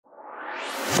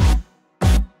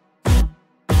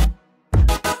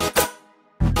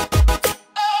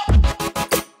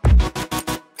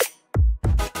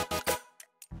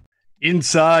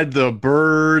Inside the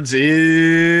Birds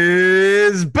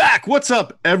is back. What's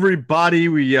up, everybody?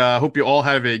 We hope you all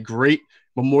have a great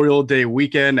Memorial Day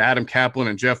weekend. Adam Caplan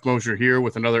and Geoff Mosher here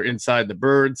with another Inside the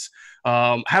Birds.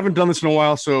 Haven't done this in a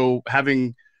while, so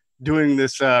doing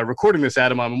this, recording this,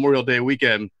 Adam, on Memorial Day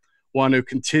weekend, want to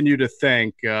continue to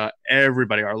thank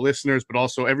everybody, our listeners, but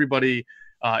also everybody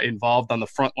involved on the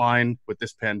front line with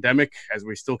this pandemic as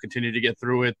we still continue to get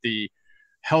through it. The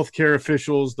healthcare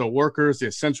officials, the workers, the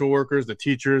essential workers, the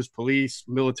teachers, police,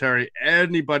 military,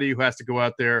 anybody who has to go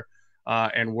out there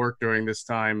and work during this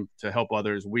time to help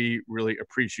others. We really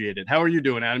appreciate it. How are you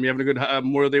doing, Adam? You having a good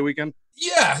Memorial Day weekend?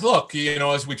 Yeah, look,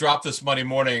 as we drop this Monday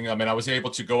morning, I was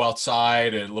able to go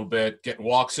outside a little bit, getting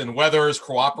walks in. Weather is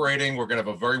cooperating. We're going to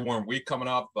have a very warm week coming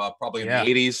up, probably in the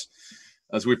 80s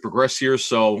as we progress here.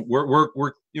 So we're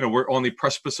on the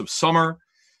precipice of summer.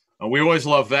 We always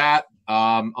love that.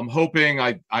 I'm hoping,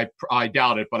 I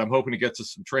doubt it, but I'm hoping to get to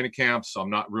some training camps. I'm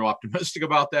not real optimistic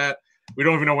about that. We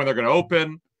don't even know when they're going to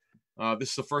open.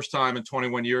 This is the first time in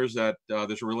 21 years that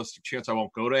there's a realistic chance I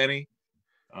won't go to any.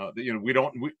 We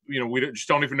just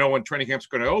don't even know when training camps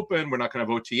are going to open. We're not going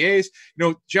to have OTAs.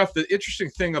 Geoff, the interesting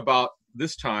thing about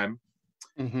this time,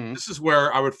 this is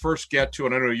where I would first get to,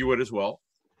 and I know you would as well.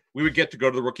 We would get to go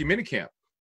to the rookie minicamp.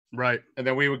 Right. And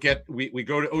then we go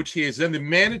to OTAs. Then the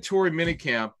mandatory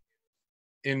minicamp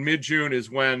in mid-June is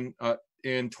when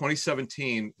in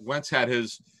 2017, Wentz had it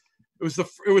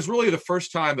was really the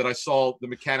first time that I saw the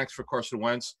mechanics for Carson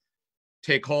Wentz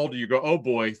take hold. You go, oh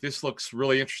boy, this looks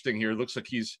really interesting here. It looks like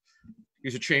he's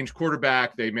a changed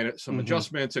quarterback. They made some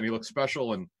adjustments and he looks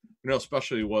special, and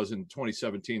especially he was in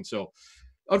 2017. So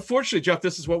unfortunately, Geoff,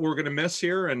 this is what we're going to miss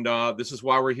here. And this is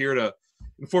why we're here to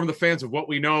inform the fans of what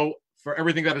we know for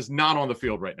everything that is not on the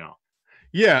field right now.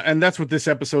 Yeah, and that's what this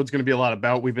episode is going to be a lot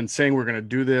about. We've been saying we're going to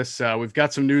do this. We've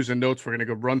got some news and notes we're going to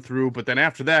go run through, but then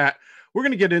after that, we're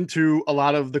going to get into a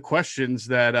lot of the questions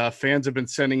that fans have been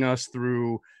sending us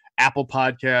through Apple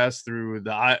Podcasts, through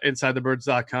the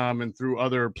InsideTheBirds.com, and through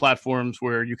other platforms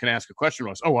where you can ask a question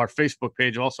to us. Oh, our Facebook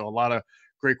page also, a lot of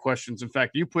great questions. In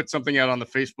fact, you put something out on the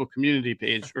Facebook community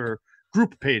page or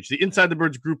group page, the Inside the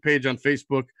Birds group page on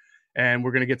Facebook, and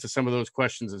we're going to get to some of those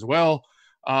questions as well.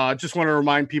 Just want to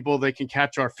remind people they can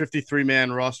catch our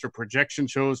 53-man roster projection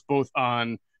shows both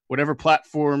on whatever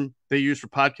platform they use for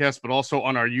podcasts, but also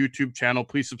on our YouTube channel.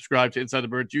 Please subscribe to Inside the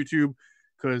Birds YouTube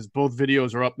because both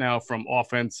videos are up now from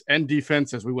offense and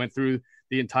defense as we went through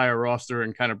the entire roster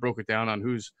and kind of broke it down on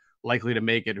who's likely to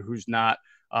make it or who's not.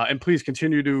 And please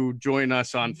continue to join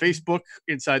us on Facebook,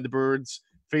 Inside the Birds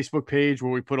Facebook page,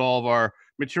 where we put all of our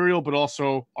material, but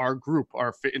also our group,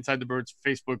 our Inside the Birds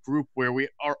Facebook group, where we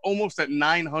are almost at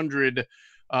 900,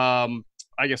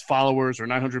 followers or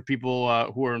 900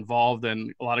 people who are involved,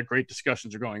 and a lot of great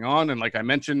discussions are going on. And like I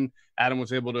mentioned, Adam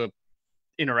was able to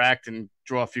interact and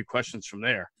draw a few questions from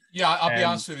there. Yeah, I'll be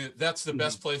honest with you. That's the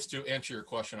best place to answer your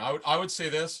question. I would say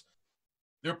this.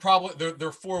 There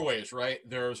are four ways, right?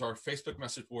 There's our Facebook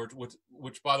message board,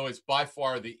 which by the way is by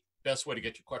far the best way to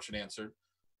get your question answered.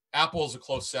 Apple is a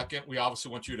close second. We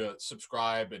obviously want you to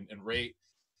subscribe and rate.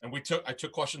 And I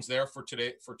took questions there for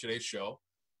today's show.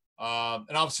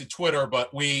 And obviously Twitter,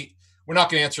 but we're not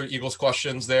going to answer Eagles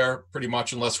questions there pretty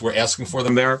much unless we're asking for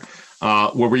them there,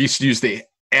 where we used to use the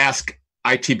Ask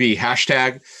ITB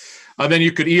hashtag. Then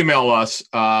you could email us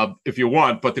if you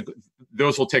want, but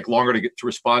those will take longer to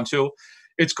respond to.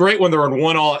 It's great when they're in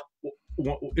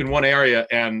one area,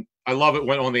 and I love it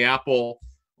when on the Apple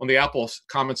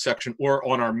comment section or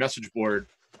on our message board.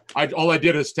 All I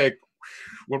did is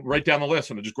went right down the list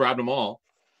and I just grabbed them all.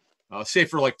 Save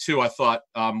for like two, I thought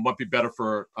might be better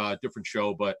for a different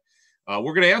show, but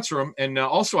we're going to answer them. And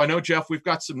also, I know, Geoff, we've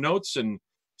got some notes and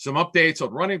some updates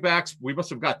on running backs. We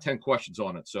must have got 10 questions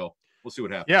on it, so we'll see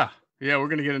what happens. Yeah, we're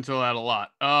going to get into that a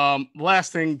lot.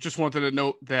 Last thing, just wanted to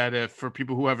note that if for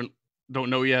people who don't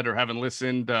know yet or haven't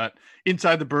listened,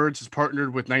 Inside the Birds is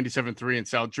partnered with 97.3 in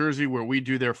South Jersey, where we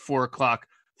do their 4:00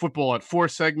 football at 4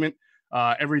 segment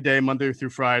every day, Monday through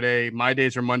Friday. My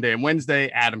days are Monday and Wednesday.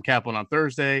 Adam Caplan on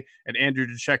Thursday, and Andrew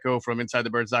DeCecco from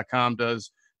InsideTheBirds.com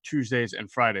does Tuesdays and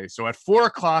Fridays. So at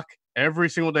 4:00 every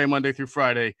single day, Monday through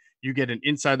Friday, you get an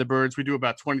Inside the Birds. We do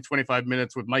about 20-25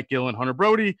 minutes with Mike Gill and Hunter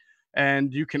Brody.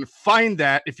 And you can find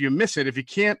that if you miss it. If you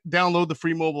can't download the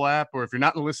free mobile app, or if you're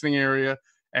not in the listening area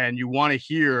and you want to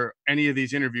hear any of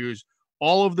these interviews,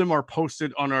 all of them are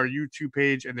posted on our YouTube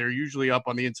page, and they're usually up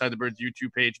on the Inside the Birds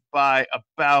YouTube page by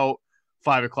about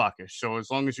 5 o'clock-ish. So as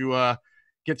long as you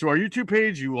get to our YouTube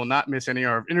page, you will not miss any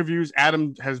of our interviews.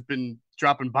 Adam has been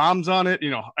dropping bombs on it.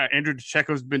 Andrew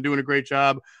DeCecco's been doing a great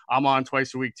job. I'm on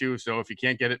twice a week too. So if you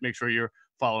can't get it, make sure you're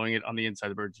following it on the Inside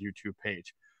the Birds YouTube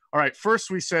page. All right. First,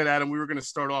 we said, Adam, we were going to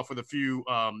start off with a few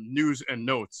news and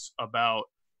notes about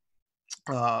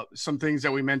some things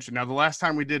that we mentioned. Now, the last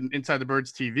time we did Inside the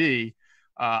Birds TV,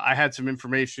 I had some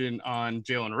information on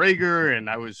Jalen Reagor, and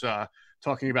I was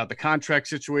talking about the contract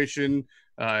situation.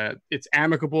 It's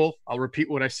amicable. I'll repeat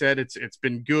what I said. It's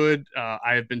been good.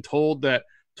 I have been told that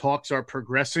talks are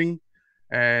progressing,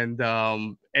 and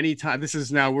anytime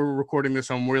we're recording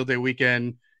this on Memorial Day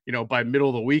weekend. By middle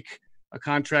of the week, a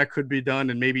contract could be done,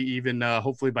 and maybe even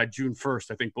hopefully by June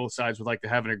 1st. I think both sides would like to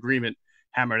have an agreement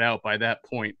hammered out by that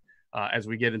point as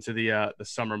we get into the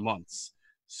summer months.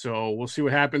 So we'll see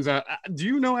what happens. Do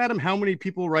you know, Adam, how many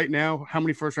people right now, how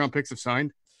many first-round picks have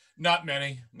signed? Not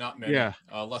many. Yeah.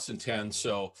 Less than 10.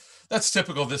 So that's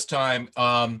typical this time.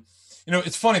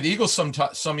 It's funny. The Eagles,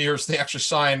 some years, they actually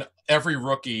sign every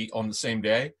rookie on the same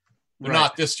day. They're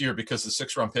not this year because the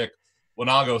 6th-round pick,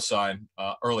 Winago, signed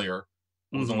earlier.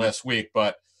 It was last week.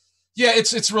 But, yeah,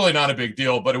 it's really not a big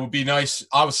deal. But it would be nice.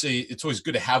 Obviously, it's always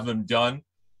good to have them done,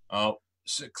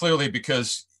 clearly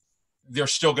because they're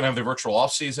still going to have the virtual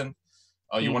offseason.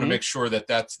 You want to make sure that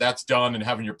that's done and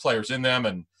having your players in them.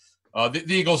 And the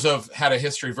Eagles have had a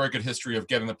very good history of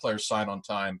getting the players signed on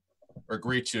time or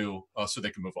agree to so they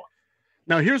can move on.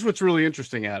 Now, here's what's really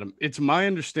interesting, Adam. It's my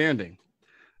understanding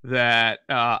that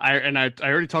I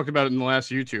already talked about it in the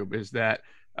last YouTube, is that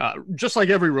just like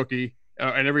every rookie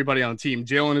and everybody on the team,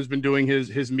 Jalen has been doing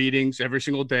his meetings every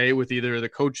single day with either the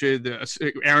coaches,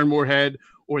 Aaron Moorhead,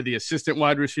 or the assistant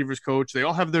wide receivers coach. They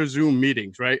all have their Zoom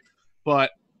meetings, right?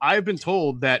 But I've been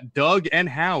told that Doug and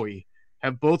Howie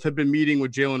have been meeting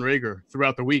with Jalen Reagor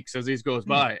throughout the weeks as these goes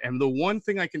by. And the one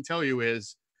thing I can tell you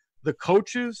is the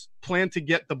coaches plan to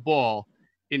get the ball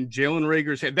in Jalen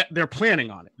Reagor's hand. They're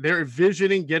planning on it. They're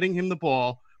envisioning getting him the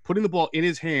ball, putting the ball in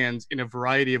his hands in a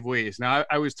variety of ways. Now,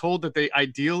 I was told that they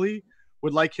ideally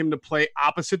would like him to play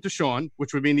opposite Deshaun,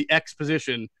 which would be in the X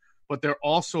position, but they're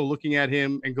also looking at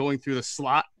him and going through the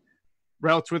slot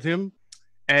routes with him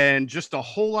and just a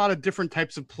whole lot of different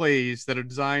types of plays that are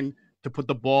designed to put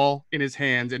the ball in his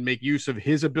hands and make use of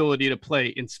his ability to play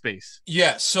in space.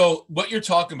 Yeah, so what you're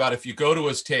talking about, if you go to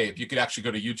his tape, you could actually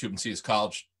go to YouTube and see his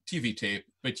college TV tape,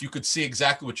 but you could see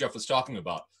exactly what Geoff was talking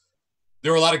about.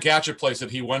 There were a lot of gadget plays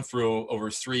that he went through over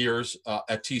his 3 years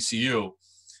at TCU.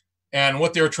 And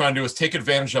what they were trying to do is take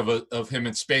advantage of him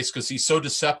in space because he's so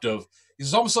deceptive.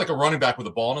 He's almost like a running back with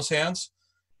a ball in his hands.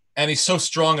 And he's so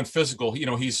strong and physical.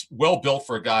 He's well built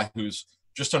for a guy who's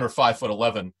just under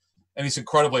 5'11", and he's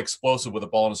incredibly explosive with a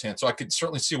ball in his hand. So I could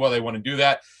certainly see why they want to do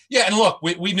that. Yeah, and look,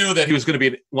 we knew that he was going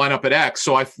to be line up at X.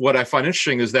 So what I find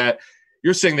interesting is that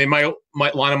you're saying they might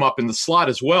line him up in the slot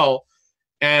as well.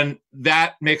 And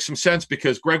that makes some sense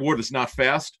because Greg Ward is not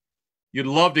fast. You'd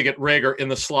love to get Reagor in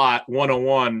the slot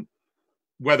 1-on-1,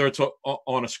 whether it's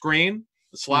on a screen,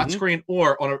 a slot screen,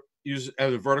 or use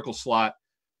as a vertical slot.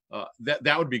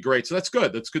 That would be great. So that's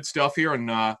good. That's good stuff here. And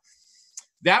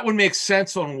that would make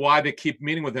sense on why they keep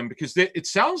meeting with him, because it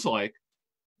sounds like,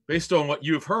 based on what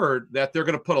you've heard, that they're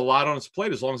going to put a lot on his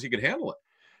plate as long as he can handle it.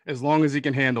 As long as he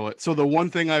can handle it. So the one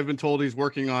thing I've been told he's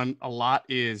working on a lot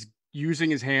is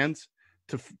using his hands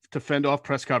to fend off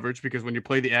press coverage, because when you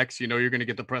play the X, you're going to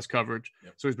get the press coverage.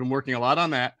 Yep. So he's been working a lot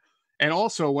on that. And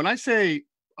also, when I say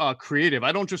creative,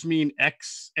 I don't just mean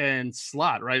X and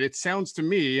slot, right? It sounds to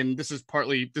me, and this is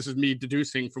me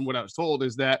deducing from what I was told,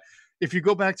 is that if you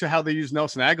go back to how they use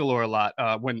Nelson Aguilar a lot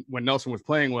when Nelson was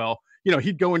playing well,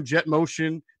 he'd go in jet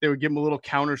motion. They would give him a little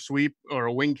counter sweep or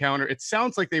a wing counter. It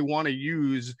sounds like they want to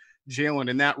use Jalen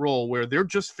in that role where they're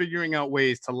just figuring out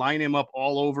ways to line him up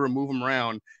all over and move him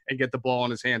around and get the ball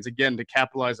in his hands, again, to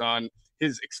capitalize on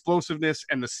his explosiveness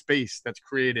and the space that's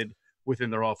created within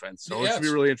their offense. So it's going to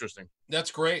be really interesting.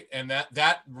 That's great. And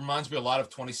that reminds me a lot of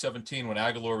 2017 when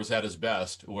Aguilar was at his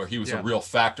best, where he was a real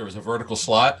factor as a vertical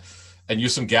slot and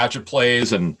used some gadget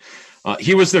plays. And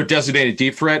he was their designated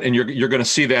deep threat. And you're going to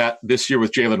see that this year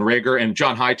with Jalen Reagor and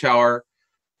John Hightower.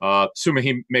 Assuming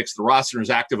he makes the roster and is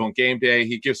active on game day,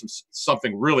 he gives him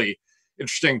something really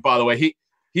interesting. By the way,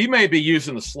 he may be used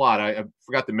in the slot. I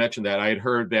forgot to mention that. I had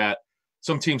heard that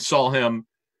some teams saw him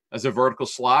as a vertical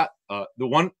slot.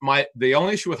 The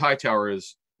only issue with Hightower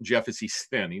is, Geoff, is he's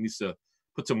thin. He needs to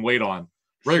put some weight on.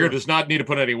 Reagor does not need to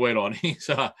put any weight on.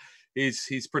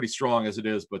 He's pretty strong as it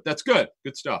is, but that's good.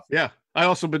 Good stuff. Yeah. I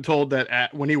also been told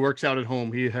that when he works out at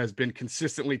home, he has been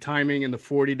consistently timing in the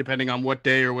 40, depending on what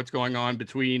day or what's going on,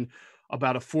 between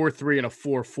about a 4.3 and a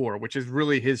 4.4, which is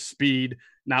really his speed,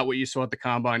 not what you saw at the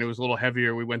combine. It was a little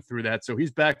heavier. We went through that. So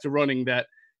he's back to running that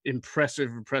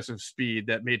impressive speed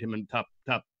that made him a top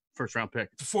first round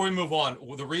pick. Before we move on,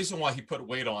 the reason why he put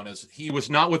weight on is he was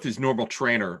not with his normal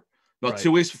trainer About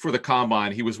 2 weeks before the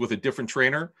combine, he was with a different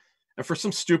trainer. And for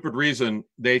some stupid reason,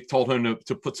 they told him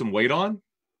to put some weight on.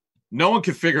 No one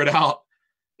could figure it out.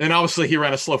 And obviously, he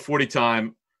ran a slow 40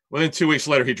 time. Within 2 weeks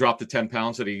later, he dropped the 10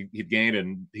 pounds that he'd gained,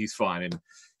 and he's fine. And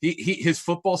his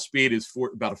football speed is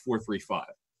about a 4.35.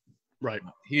 Right.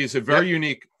 He is a very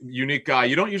unique guy.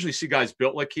 You don't usually see guys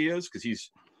built like he is because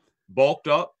he's bulked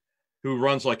up who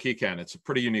runs like he can. It's a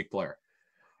pretty unique player.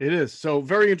 It is. So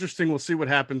very interesting. We'll see what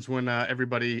happens when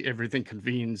everything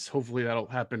convenes. Hopefully that'll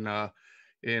happen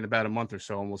in about a month or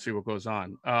so, and we'll see what goes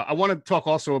on. I want to talk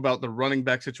also about the running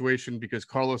back situation because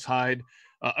Carlos Hyde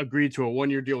agreed to a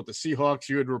 1-year deal with the Seahawks.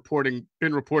 You had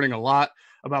been reporting a lot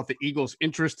about the Eagles'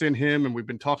 interest in him, and we've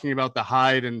been talking about the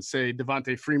Hyde and, say,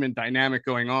 Devontae Freeman dynamic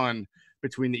going on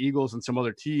between the Eagles and some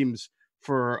other teams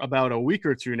for about a week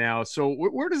or two now. So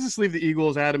where does this leave the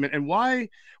Eagles, Adam, and why?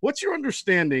 What's your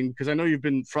understanding, because I know you've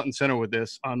been front and center with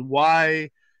this, on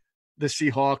why the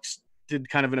Seahawks did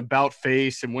kind of an about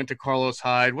face and went to Carlos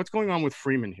Hyde? What's going on with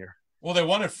Freeman here? Well, they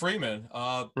wanted Freeman.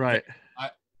 Right.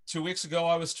 2 weeks ago,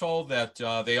 I was told that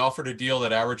they offered a deal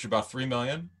that averaged about $3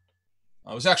 million.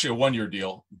 It was actually a 1-year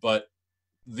deal, but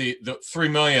the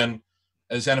 $3 million,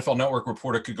 as NFL Network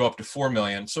reported, could go up to $4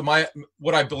 million. So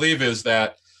what I believe is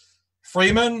that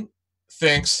Freeman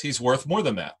thinks he's worth more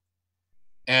than that.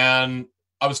 And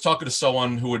I was talking to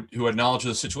someone who had knowledge of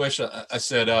the situation. I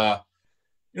said,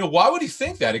 why would he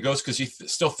think that? He goes, because he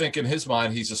still think in his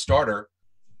mind he's a starter,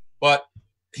 but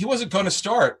he wasn't going to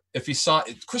start if he saw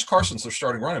Chris Carson's their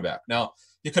starting running back. Now,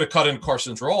 he could have cut in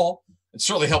Carson's role and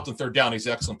certainly helped in third down. He's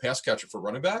an excellent pass catcher for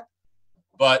running back,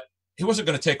 but he wasn't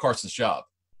going to take Carson's job.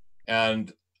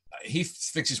 And he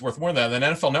thinks he's worth more than that. And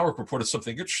then NFL Network reported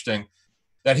something interesting,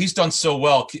 that he's done so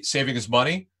well saving his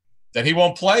money that he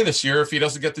won't play this year if he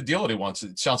doesn't get the deal that he wants.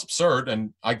 It sounds absurd,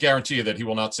 and I guarantee you that he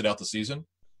will not sit out the season.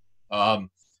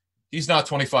 He's not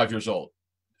 25 years old.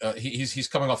 He's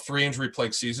coming off 3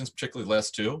 injury-plagued seasons, particularly the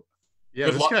last 2. Yeah,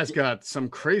 this guy's got some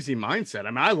crazy mindset. I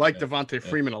mean, I like Devontae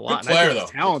Freeman a lot. Good player, and I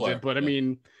think he's talented, but I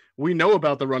mean, we know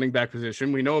about the running back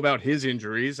position. We know about his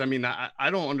injuries. I mean,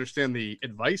 I don't understand the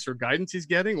advice or guidance he's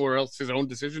getting, or else his own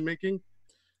decision-making.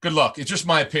 Good luck. It's just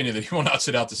my opinion that he will not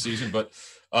sit out the season, but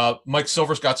Mike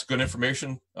Silver's got some good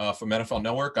information from NFL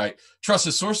Network. I trust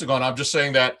his sources on. I'm just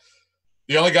saying that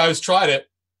the only guy who's tried it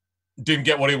didn't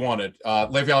get what he wanted.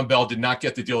 Le'Veon Bell did not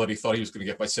get the deal that he thought he was going to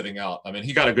get by sitting out. I mean,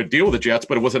 he got a good deal with the Jets,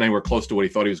 but it wasn't anywhere close to what he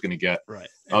thought he was going to get. Right.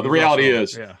 The reality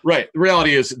is, The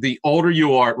reality is, the older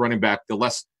you are at running back, the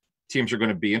less teams are going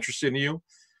to be interested in you.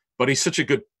 But he's such a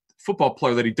good football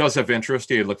player that he does have interest.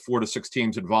 He had like 4 to 6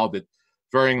 teams involved at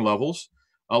varying levels.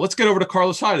 Let's get over to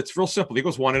Carlos Hyde. It's real simple. The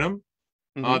Eagles wanted him.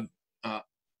 Mm-hmm.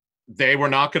 They were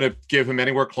not going to give him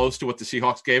anywhere close to what the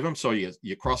Seahawks gave him, so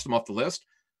you crossed him off the list.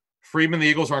 Freeman, the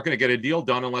Eagles aren't going to get a deal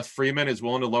done unless Freeman is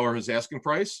willing to lower his asking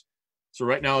price. So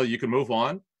right now you can move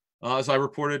on. As I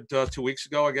reported 2 weeks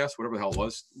ago, I guess, whatever the hell it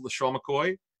was, LaShawn McCoy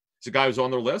is a guy who's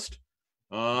on their list.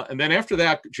 And then after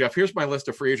that, Geoff, here's my list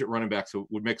of free agent running backs who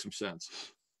would make some sense.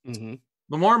 Mm-hmm.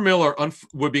 Lamar Miller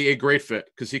would be a great fit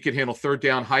because he could handle third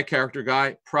down, high character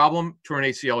guy. Problem, torn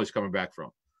ACL he's coming back from.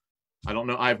 I don't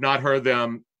know. I have not heard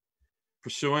them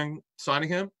pursuing signing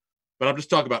him, but I'm just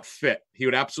talking about fit. He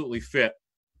would absolutely fit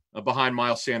behind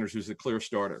Miles Sanders, who's the clear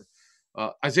starter.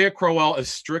 Isaiah Crowell is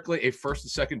strictly a first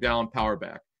and second down power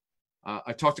back.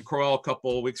 I talked to Crowell a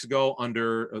couple of weeks ago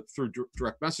through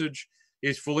direct message.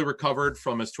 He's fully recovered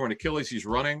from his torn Achilles. He's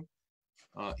running.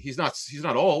 He's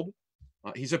not old.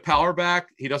 He's a power back.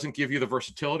 He doesn't give you the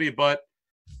versatility, but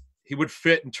he would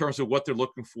fit in terms of what they're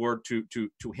looking for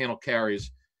to handle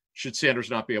carries should Sanders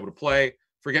not be able to play.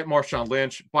 Forget Marshawn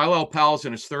Lynch. Bilal Powell's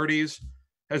in his 30s,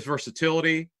 has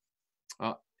versatility.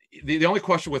 The only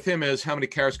question with him is how many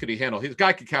carries could he handle? His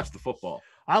guy could catch the football.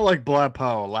 I like Bilal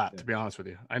Powell a lot, to be honest with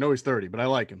you. I know he's 30, but I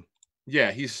like him. Yeah,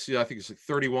 I think he's like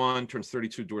 31, turns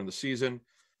 32 during the season.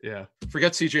 Yeah.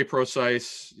 Forget CJ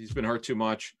Prosise. He's been hurt too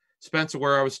much. Spencer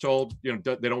Ware, I was told, they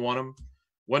don't want him.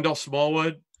 Wendell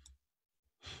Smallwood,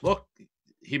 look,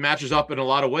 he matches up in a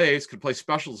lot of ways, could play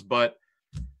specials, but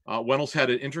Wendell's had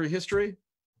an injury history,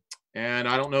 and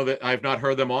I don't know that I've not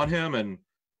heard them on him, and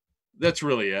that's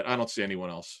really it. I don't see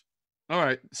anyone else. All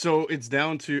right, so it's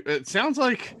down to – it sounds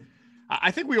like –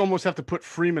 I think we almost have to put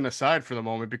Freeman aside for the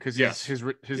moment because his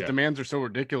demands are so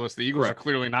ridiculous. The Eagles are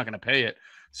clearly not going to pay it.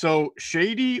 So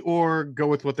shady or go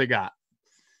with what they got?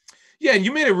 Yeah, and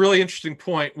you made a really interesting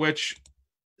point, which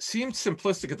seemed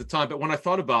simplistic at the time, but when I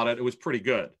thought about it, it was pretty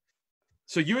good.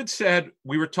 So you had said,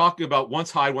 we were talking about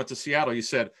once Hyde went to Seattle, you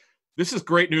said, this is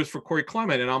great news for Corey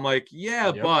Clement. And I'm like,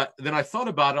 but then I thought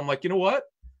about it. I'm like, you know what?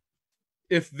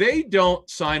 if they don't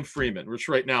sign Freeman, which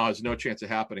right now has no chance of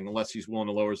happening unless he's willing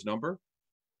to lower his number,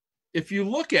 if you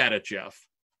look at it, Geoff,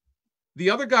 the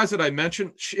other guys that I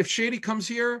mentioned, if Shady comes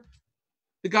here,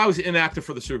 the guy was inactive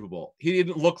for the Super Bowl. He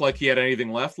didn't look like he had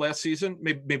anything left last season,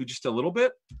 maybe just a little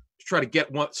bit, to try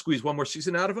to squeeze one more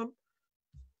season out of him.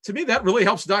 To me, that really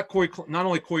helps not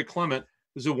only Corey Clement,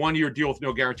 who's a 1-year deal with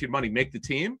no guaranteed money, make the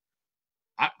team.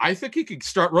 I think he could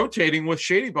start rotating with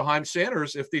Shady behind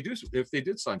Sanders if they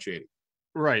did sign Shady.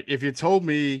 Right. If you told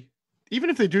me, even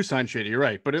if they do sign Shady, you're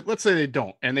right. But let's say they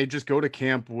don't, and they just go to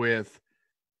camp with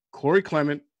Corey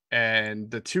Clement and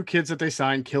the two kids that they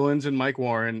signed, Killins and Mike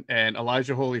Warren and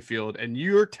Elijah Holyfield, and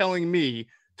you're telling me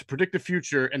to predict the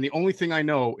future, and the only thing I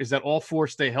know is that all four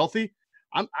stay healthy,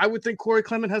 I would think Corey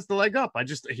Clement has the leg up.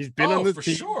 He's been on the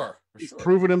team. He's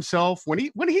proven himself.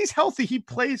 When he's healthy, he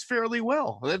plays fairly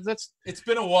well. It's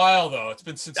been a while though. It's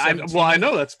been since 17. I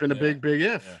know that's been a big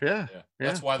if. Yeah.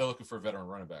 That's why they're looking for a veteran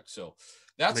running back. So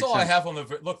that's all I have on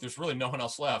the look. There's really no one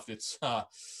else left. It's gone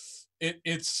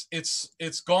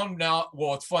now.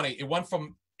 Well, it's funny. It went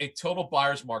from a total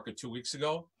buyer's market 2 weeks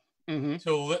ago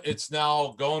to it's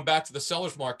now going back to the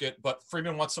seller's market. But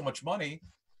Freeman wants so much money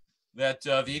that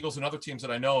the Eagles and other teams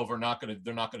that I know of they're not going to do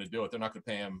it. They're not going to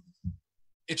pay him.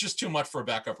 It's just too much for a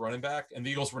backup running back. And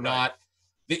the Eagles were not.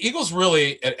 The Eagles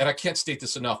really, and I can't state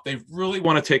this enough, they really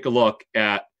want to take a look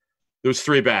at those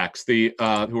three backs, who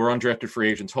are undrafted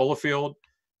free agents, Holyfield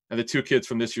and the two kids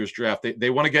from this year's draft. They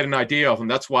want to get an idea of them.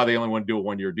 That's why they only want to do a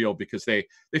 1-year deal, because they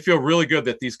feel really good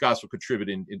that these guys will contribute.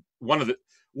 In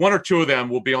one or two of them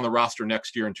will be on the roster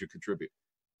next year and to contribute.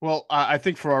 Well, I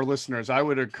think for our listeners, I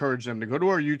would encourage them to go to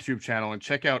our YouTube channel and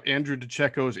check out Andrew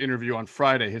DeCecco's interview on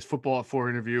Friday, his Football at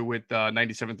 4 interview with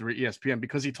 97.3 ESPN,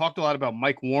 because he talked a lot about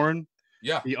Mike Warren,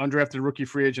 the undrafted rookie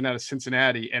free agent out of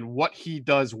Cincinnati, and what he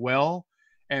does well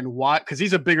and why, because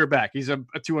he's a bigger back. He's a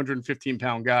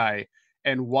 215-pound guy,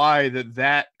 and why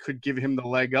that could give him the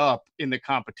leg up in the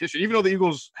competition. Even though the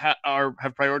Eagles have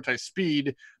prioritized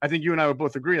speed, I think you and I would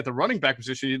both agree at the running back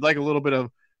position, you'd like a little bit of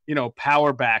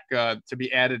power back to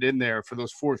be added in there for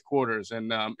those fourth quarters.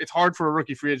 And it's hard for a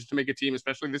rookie free agent to make a team,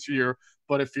 especially this year.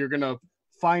 But if you're going to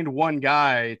find one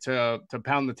guy to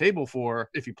pound the table for,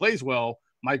 if he plays well,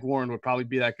 Mike Warren would probably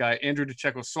be that guy. Andrew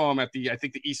DeCecco saw him at the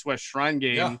East-West Shrine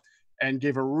game and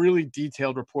gave a really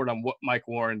detailed report on what Mike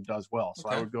Warren does well. So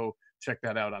I would go check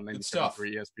that out on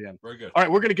 97.3 ESPN. Very good. All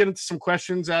right, we're going to get into some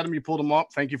questions, Adam. You pulled them up.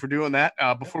 Thank you for doing that.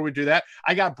 Before we do that,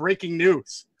 I got breaking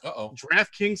news.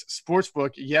 DraftKings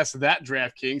Sportsbook, yes, that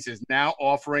DraftKings is now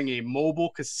offering a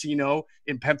mobile casino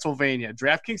in Pennsylvania.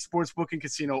 DraftKings Sportsbook and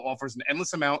Casino offers an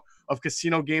endless amount of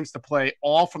casino games to play,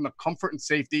 all from the comfort and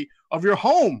safety of your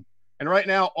home. And right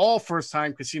now, all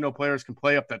first-time casino players can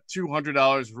play up to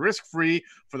 $200 risk-free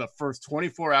for the first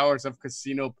 24 hours of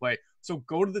casino play. So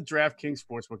go to the DraftKings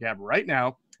Sportsbook app right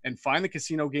now and find the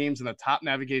casino games in the top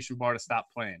navigation bar to start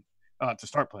playing.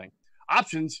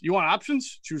 Options. You want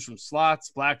options? Choose from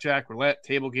slots, blackjack, roulette,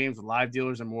 table games with live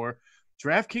dealers, and more.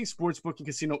 DraftKings Sportsbook and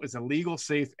Casino is a legal,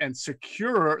 safe, and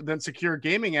secure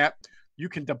gaming app. You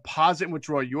can deposit and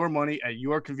withdraw your money at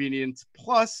your convenience.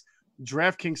 Plus,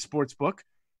 DraftKings Sportsbook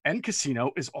and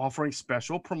Casino is offering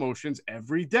special promotions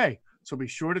every day. So be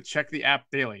sure to check the app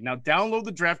daily. Now, download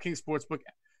the DraftKings Sportsbook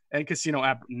and Casino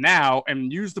app now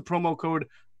and use the promo code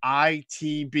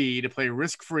ITB to play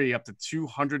risk-free up to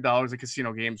 $200 in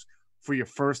casino games for your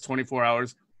first 24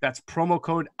 hours. That's promo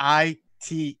code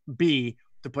ITB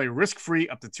to play risk-free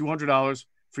up to $200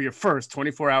 for your first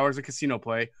 24 hours of casino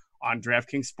play on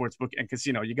DraftKings Sportsbook and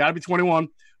Casino. You got to be 21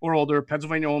 or older,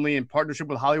 Pennsylvania only, in partnership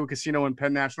with Hollywood Casino and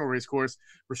Penn National Racecourse.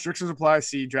 Restrictions apply.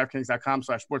 See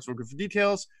DraftKings.com/sportsbook for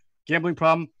details. Gambling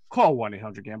problem? Call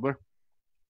 1-800-GAMBLER.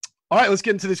 All right, let's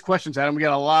get into these questions, Adam. We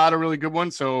got a lot of really good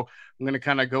ones, so I'm going to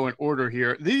kind of go in order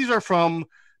here. These are from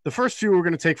the first few we're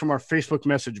going to take from our Facebook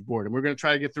message board, and we're going to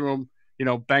try to get through them,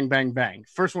 bang, bang, bang.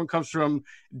 First one comes from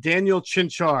Daniel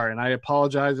Chinchar, and I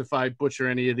apologize if I butcher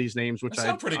any of these names, which I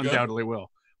undoubtedly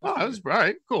will. Oh, that was all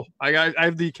right. Cool. I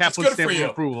have the Caplan stamp of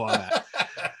approval on that.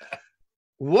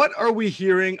 What are we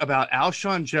hearing about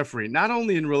Alshon Jeffery, not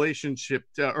only in relation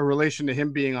to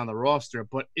him being on the roster,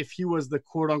 but if he was the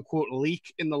quote unquote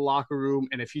leak in the locker room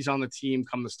and if he's on the team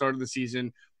come the start of the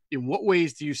season, in what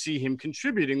ways do you see him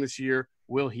contributing this year?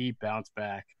 Will he bounce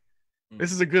back?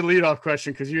 This is a good leadoff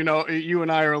question because, you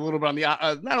and I are a little bit on the,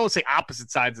 I don't want to say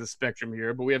opposite sides of the spectrum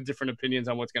here, but we have different opinions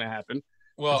on what's going to happen.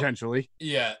 Well, potentially.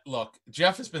 Yeah, look,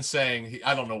 Geoff has been saying,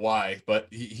 I don't know why, but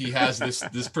he has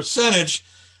this percentage,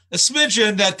 a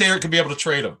smidgen that they can be able to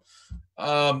trade him.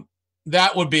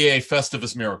 That would be a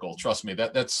Festivus miracle. Trust me.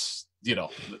 That's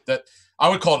that I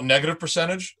would call it negative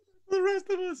percentage. The rest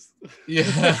of us.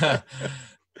 Yeah.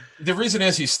 The reason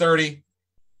is he's 30,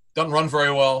 doesn't run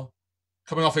very well,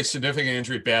 coming off a significant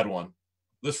injury, bad one.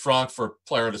 Liz Frank for a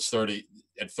player that's 30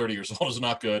 at 30 years old is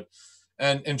not good.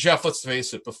 And Geoff, let's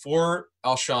face it, before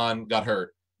Alshon got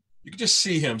hurt, you could just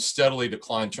see him steadily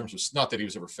decline in terms of, not that he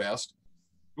was ever fast.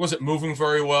 He wasn't moving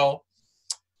very well.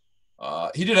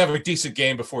 He did have a decent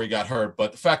game before he got hurt,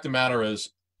 but the fact of the matter is,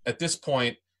 at this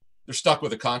point, they're stuck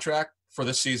with a contract for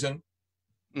this season.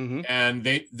 Mm-hmm. And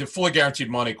the fully guaranteed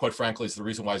money, quite frankly, is the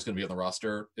reason why he's going to be on the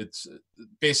roster. It's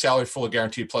base salary fully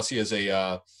guaranteed, plus he has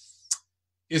a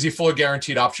fully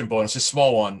guaranteed option bonus, a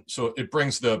small one. So it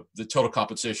brings the total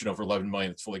compensation over $11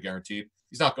 million. It's fully guaranteed.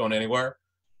 He's not going anywhere.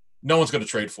 No one's going to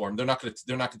trade for him. They're not going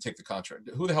to take the contract.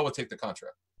 Who the hell would take the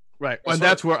contract? Right. And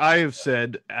that's where I have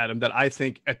said, Adam, that I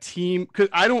think a team, because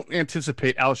I don't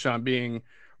anticipate Alshon being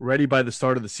ready by the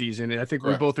start of the season. And I think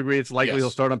we both agree it's likely he'll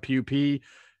start on PUP.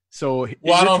 So,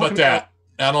 well, I don't know about that.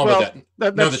 I don't know about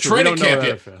that. No, the training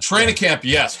camp. Training camp,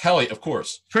 yes. Hell, of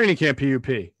course. Training camp, PUP.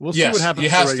 We'll see what happens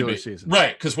in the regular season.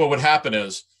 Right, because what would happen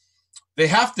is they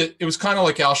have to. It was kind of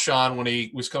like Alshon when he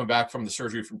was coming back from the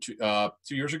surgery from 2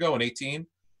 years ago in 2018.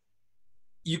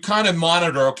 You kind of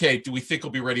monitor. Okay, do we think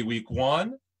he'll be ready week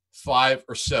 1, 5,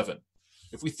 or 7?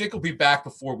 If we think he'll be back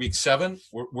before week 7,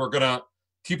 we're gonna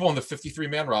keep him on the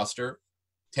 53-man roster,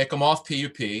 take him off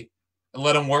PUP, and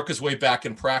let him work his way back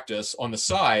in practice on the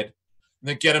side, and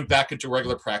then get him back into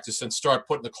regular practice and start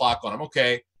putting the clock on him.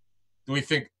 Okay, do we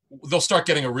think they'll start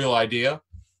getting a real idea?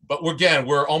 But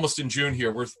we're almost in June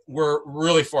here. We're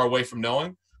really far away from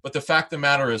knowing. But the fact of the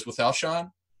matter is, with Alshon,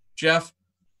 Geoff,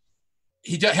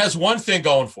 he has one thing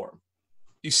going for him.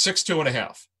 He's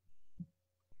 6'2.5".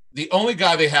 The only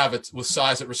guy they have with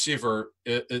size at receiver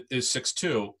is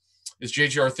 6'2", is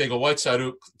J.J. Arcega-Whiteside,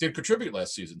 who did contribute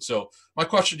last season. So my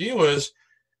question to you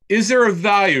is there a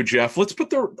value, Geoff? Let's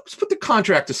put the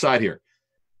contract aside here.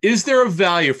 Is there a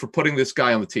value for putting this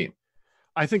guy on the team?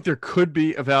 I think there could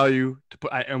be a value to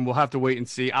put, and we'll have to wait and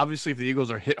see. Obviously, if the Eagles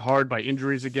are hit hard by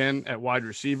injuries again at wide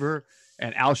receiver,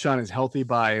 and Alshon is healthy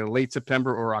by late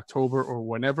September or October or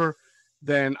whenever,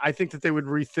 then I think that they would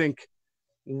rethink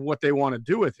what they want to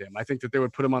do with him. I think that they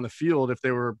would put him on the field if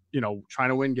they were, trying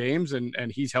to win games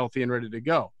and he's healthy and ready to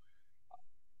go.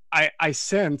 I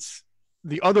sense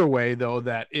the other way, though,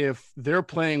 that if they're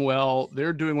playing well,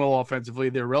 they're doing well offensively,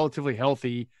 they're relatively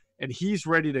healthy, and he's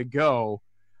ready to go.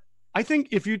 I think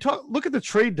if you look at the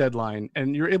trade deadline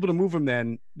and you're able to move him,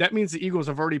 then that means the Eagles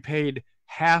have already paid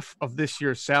half of this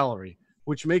year's salary,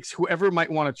 which makes whoever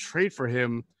might want to trade for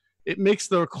him, it makes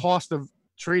the cost of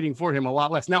trading for him a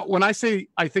lot less. Now, when I say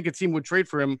I think a team would trade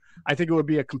for him, I think it would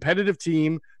be a competitive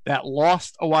team that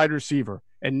lost a wide receiver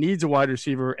and needs a wide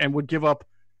receiver and would give up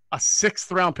a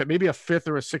 6th round pick, maybe a 5th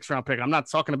or a 6th round pick. I'm not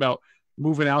talking about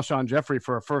moving Alshon Jeffery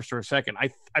for a 1st or a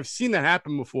 2nd. I've seen that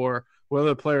happen before with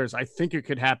other players. I think it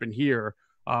could happen here.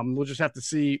 We'll just have to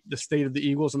see the state of the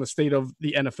Eagles and the state of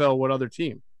the NFL, what other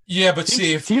team. Yeah, but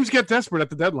if teams get desperate at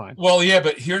the deadline. Well, yeah,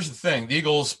 but here's the thing. The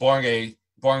Eagles,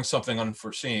 barring something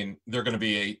unforeseen, they're going to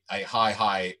be a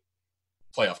high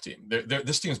playoff team.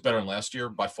 This team's better than last year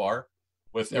by far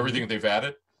with everything they've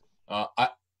added. I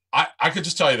could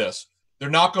just tell you this. They're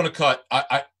not going to cut.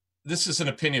 This is an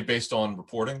opinion based on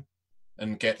reporting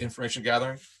and get information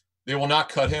gathering. They will not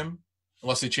cut him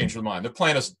unless they change their mind. Their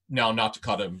plan is now not to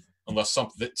cut him unless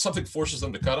something forces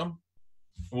them to cut him.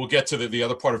 And we'll get to the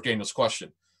other part of Daniel's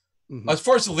question. Mm-hmm. As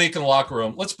far as the leak in the locker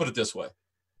room, let's put it this way.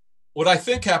 What I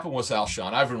think happened with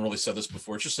Alshon, I haven't really said this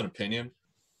before, it's just an opinion.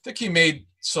 I think he made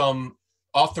some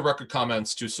off-the-record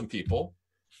comments to some people,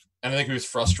 and I think he was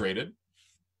frustrated.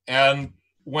 And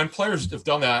when players have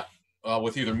done that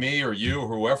with either me or you or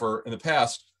whoever in the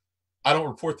past, I don't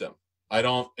report them.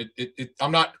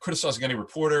 I'm not criticizing any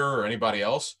reporter or anybody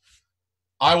else.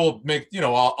 I will make,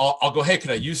 I'll go, hey,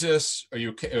 can I use this? Are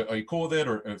you cool with it?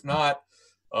 Or if not,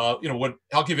 I'll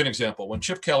give you an example. When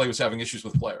Chip Kelly was having issues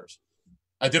with players,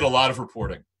 I did a lot of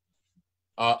reporting.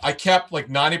 I kept like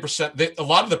 90%. A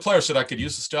lot of the players said I could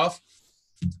use the stuff.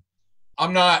 I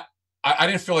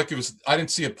didn't feel like I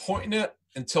didn't see a point in it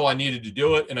until I needed to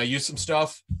do it. And I used some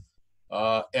stuff.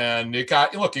 And it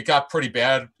got pretty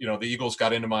bad. The Eagles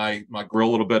got into my grill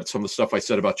a little bit, some of the stuff I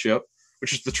said about Chip,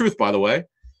 which is the truth, by the way.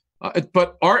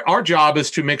 But our job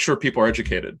is to make sure people are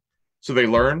educated so they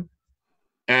learn.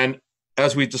 And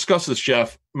as we discuss this,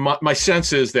 Geoff, my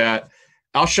sense is that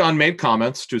Alshon made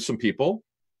comments to some people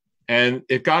and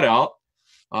it got out.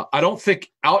 I don't think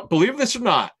believe this or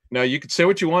not. Now you could say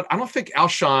what you want. I don't think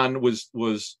Alshon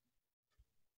was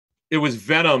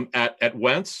venom at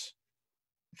Wentz.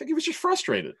 I think he was just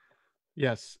frustrated.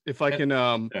 Yes, if I can,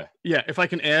 yeah. if I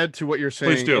can add to what you're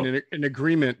Please saying do. in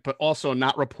agreement, but also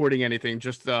not reporting anything,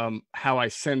 just how I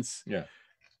sense. Yeah.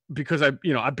 Because I've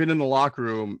been in the locker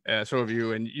room, so have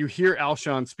you, and you hear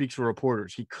Alshon speak to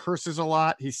reporters. He curses a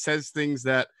lot. He says things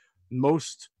that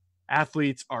most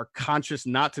athletes are conscious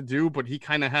not to do, but he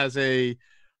kind of has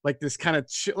this kind of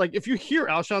like if you hear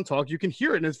Alshon talk, you can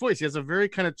hear it in his voice. He has a very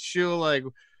kind of chill, like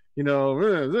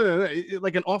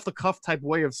like an off the cuff type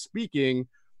way of speaking.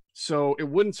 So it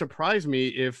wouldn't surprise me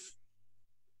if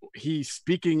he's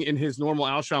speaking in his normal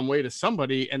Alshon way to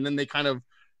somebody, and then they kind of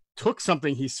took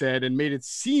something he said and made it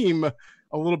seem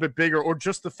a little bit bigger, or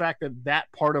just the fact that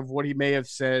that part of what he may have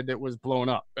said that was blown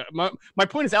up. My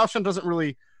point is Alshon doesn't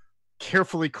really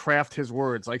carefully craft his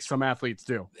words like some athletes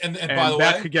do. And by the way,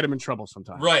 that could get him in trouble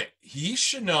sometimes. Right. He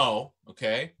should know,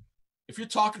 okay, if you're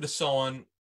talking to someone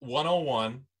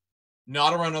 101,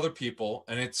 not around other people,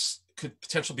 and it's could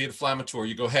potentially be inflammatory,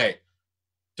 you go, hey,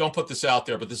 don't put this out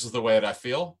there, but this is the way that I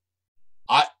feel.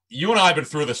 You and I have been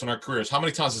through this in our careers. How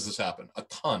many times has this happened? A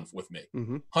ton with me.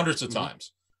 Hundreds of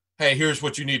times. Hey, here's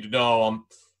what you need to know.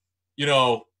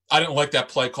 I didn't like that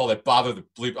play call that bothered the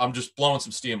bleep. I'm just blowing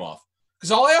some steam off.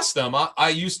 Because I'll ask them, I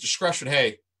use discretion.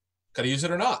 Hey, can I use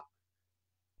it or not?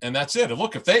 And that's it. And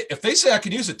look, if they say I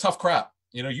can use it, tough crap.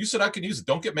 You said I can use it.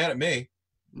 Don't get mad at me.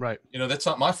 Right. That's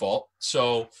not my fault.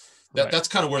 So that's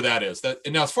kind of where that is.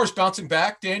 And now as far as bouncing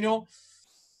back, Daniel,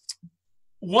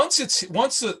 once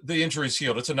the injury's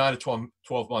healed, it's a 9 to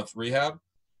 12 month rehab.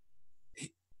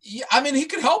 He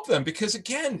could help them because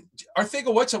again,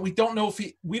 Arcega-Whiteside, we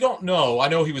don't know. I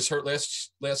know he was hurt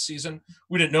last season.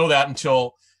 We didn't know that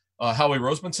until Howie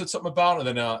Roseman said something about it.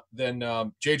 And then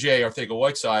JJ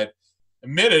Arcega-Whiteside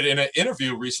admitted in an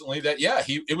interview recently that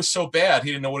it was so bad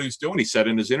he didn't know what he was doing. He said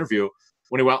in his interview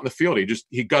when he went out in the field,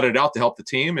 he gutted it out to help the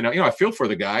team. And I feel for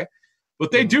the guy,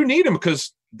 but they do need him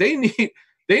because they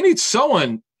need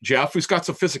someone, Geoff, who's got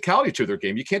some physicality to their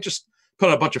game. You can't just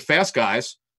put a bunch of fast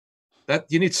guys. That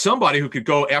you need somebody who could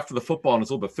go after the football and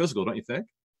is a little bit physical, don't you think?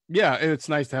 Yeah, it's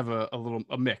nice to have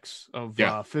a mix of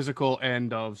physical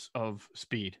and of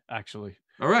speed, actually.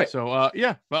 All right. So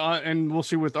and we'll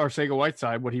see with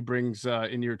Arcega-Whiteside what he brings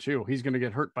in year 2. He's going to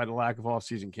get hurt by the lack of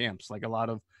off-season camps, like a lot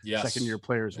of second-year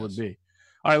players would be.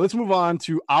 All right, let's move on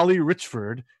to Ollie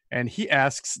Richford, and he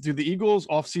asks, do the Eagles'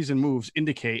 off-season moves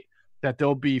indicate that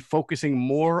they'll be focusing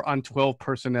more on 12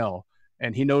 personnel?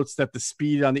 And he notes that the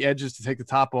speed on the edges to take the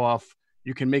top off,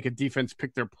 you can make a defense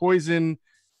pick their poison.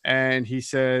 And he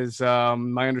says,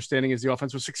 my understanding is the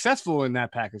offense was successful in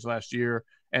that package last year.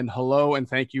 And hello and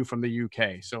thank you from the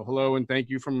UK. So hello and thank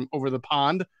you from over the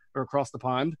pond or across the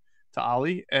pond to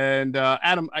Ollie. And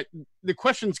Adam, the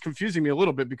question's confusing me a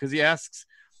little bit because he asks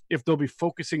if they'll be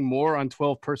focusing more on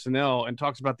 12 personnel and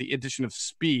talks about the addition of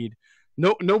speed.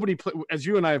 Nobody, as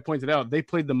you and I have pointed out, they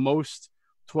played the most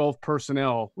 12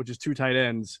 personnel, which is 2 tight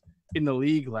ends, in the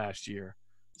league last year.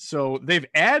 So they've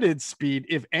added speed.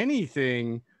 If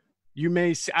anything, you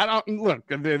may see,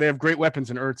 they have great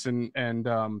weapons in Ertz and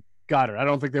Goddard. I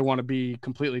don't think they want to be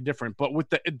completely different, but with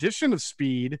the addition of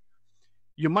speed,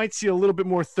 you might see a little bit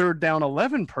more 3rd down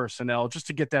 11 personnel just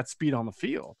to get that speed on the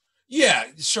field. Yeah,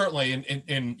 certainly.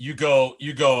 And you go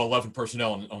 11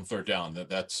 personnel on 3rd down.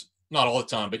 That's not all the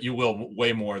time, but you will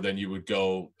way more than you would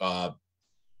go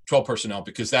 12 personnel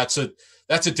because that's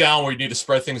a down where you need to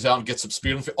spread things out and get some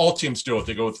speed. All teams do it.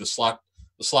 They go with the slot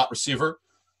receiver.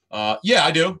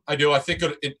 I do. I think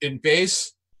in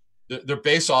base, their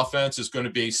base offense is going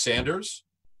to be Sanders,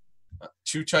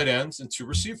 2 tight ends, and 2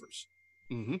 receivers.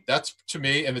 Mm-hmm. That's to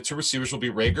me, and the 2 receivers will be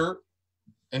Reagor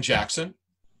and Jackson.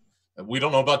 We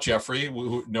don't know about Jeffery.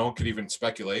 No one could even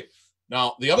speculate.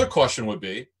 Now, the other question would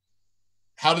be,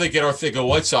 how do they get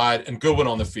Arcega-Whiteside and Goodwin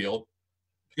on the field?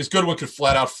 Because Goodwin could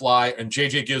flat out fly, and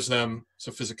JJ gives them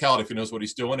some physicality if he knows what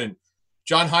he's doing. And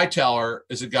John Hightower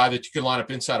is a guy that you can line up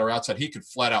inside or outside. He could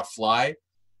flat out fly.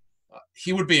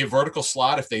 He would be a vertical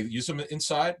slot if they use him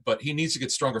inside, but he needs to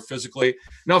get stronger physically.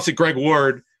 And obviously, Greg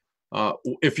Ward,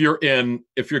 if you're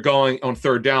going on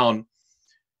 3rd down,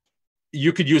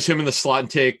 you could use him in the slot and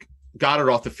take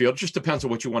Goddard off the field. It just depends on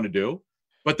what you want to do.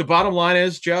 But the bottom line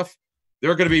is, Geoff,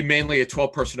 they're going to be mainly a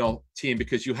 12 personnel team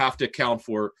because you have to account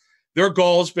for their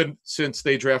goal has been since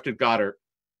they drafted Goddard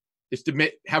is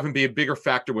to have him be a bigger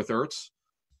factor with Ertz.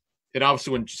 And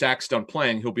obviously when Zach's done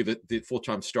playing, he'll be the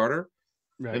full-time starter.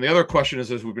 Right. And the other question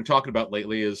is, as we've been talking about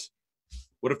lately, is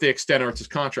what if they extend Ertz's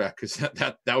contract? Because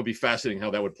that would be fascinating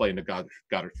how that would play into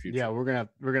Goddard's future. Yeah, we're gonna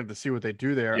have to see what they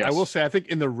do there. Yes. I will say, I think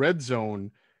in the red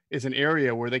zone is an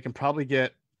area where they can probably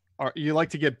get you like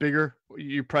to get bigger.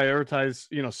 You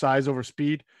prioritize, size over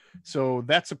speed. So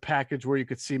that's a package where you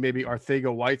could see maybe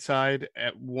Arcega-Whiteside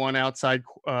at one outside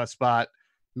spot,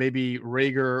 maybe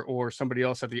Reagor or somebody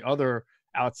else at the other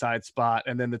outside spot,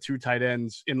 and then the two tight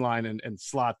ends in line and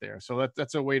slot there. So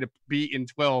that's a way to be in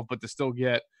 12, but to still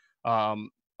get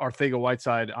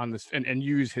Arcega-Whiteside on this and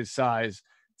use his size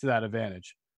to that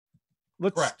advantage.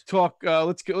 Let's talk.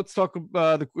 Let's talk.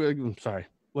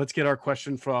 Let's get our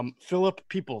question from Philip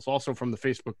Peoples, also from the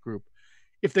Facebook group.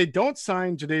 If they don't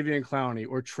sign Jadeveon Clowney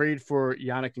or trade for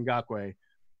Yannick Ngakoue,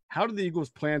 how do the Eagles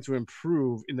plan to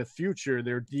improve in the future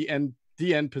their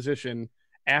DN position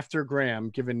after Graham,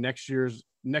 given next year's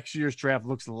draft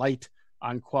looks light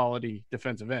on quality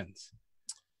defensive ends?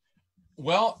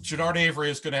 Well, Jannard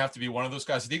Avery is going to have to be one of those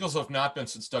guys. The Eagles have not been,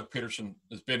 since Doug Peterson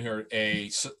has been here, a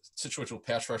situational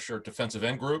pass rusher defensive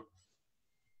end group.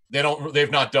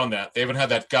 They've not done that. They haven't had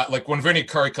that guy. Like when Vinny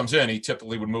Curry comes in, he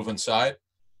typically would move inside.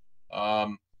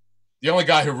 The only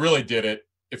guy who really did it,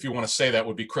 if you want to say that,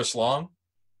 would be Chris Long.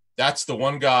 That's the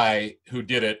one guy who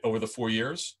did it over the 4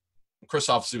 years. Chris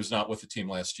obviously was not with the team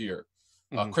last year.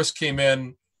 Chris came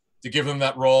in to give them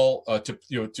that role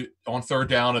to on third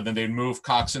down, and then they'd move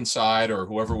Cox inside or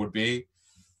whoever it would be.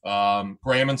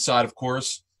 Graham inside, of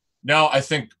course. Now I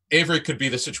think Avery could be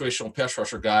the situational pass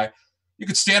rusher guy. You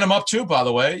could stand him up too, by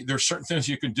the way. There's certain things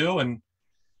you can do. And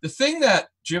the thing that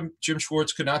Jim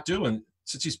Schwartz could not do, and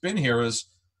since he's been here, is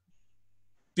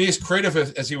be as creative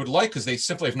as he would like, because they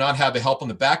simply have not had the help on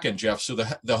the back end, Geoff. So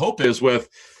the hope is with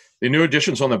the new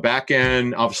additions on the back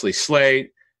end, obviously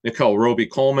Slate, Nicole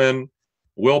Roby-Coleman,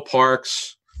 Will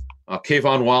Parks,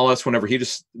 Kayvon Wallace, whenever he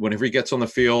gets on the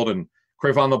field, and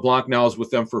Crayvon LeBlanc now is with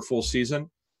them for a full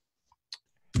season.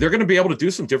 They're going to be able to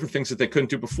do some different things that they couldn't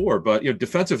do before. But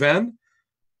defensive end,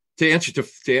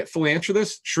 to fully answer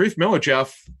this, Sharif Miller,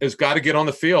 Geoff, has got to get on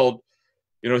the field.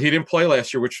 He didn't play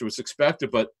last year, which was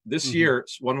expected, but this year,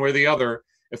 one way or the other,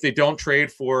 if they don't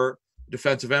trade for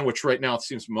defensive end, which right now it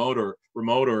seems remote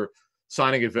or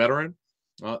signing a veteran,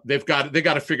 they got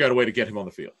to figure out a way to get him on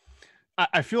the field.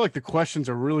 I feel like the question's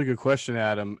a really good question,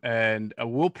 Adam, and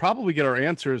we'll probably get our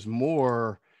answers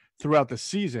more throughout the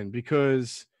season,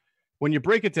 because when you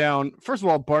break it down, first of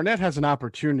all, Barnett has an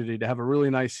opportunity to have a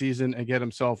really nice season and get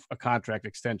himself a contract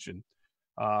extension.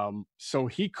 So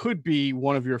he could be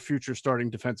one of your future starting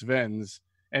defensive ends.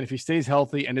 And if he stays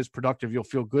healthy and is productive, you'll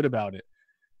feel good about it.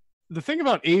 The thing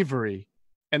about Avery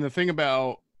and the thing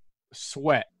about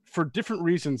Sweat, for different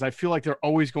reasons, I feel like they're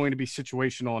always going to be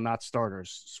situational and not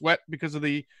starters. Sweat because of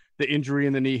the injury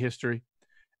and the knee history,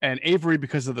 and Avery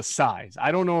because of the size.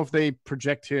 I don't know if they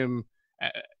project him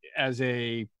as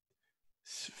a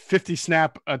 50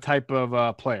 snap type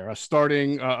of player, a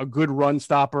starting, a good run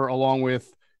stopper, along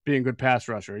with being a good pass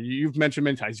rusher. You've mentioned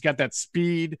many times, he's got that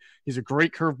speed. He's a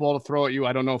great curveball to throw at you.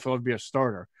 I don't know if it would be a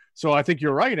starter. So I think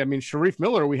you're right. I mean, Sharif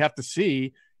Miller, we have to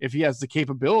see if he has the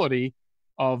capability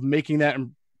of making that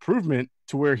improvement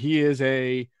to where he is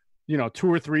a, 2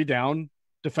 or 3 down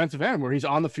defensive end, where he's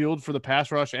on the field for the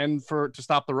pass rush and to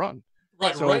stop the run.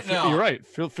 Right. So right now, you're right.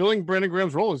 Filling Brandon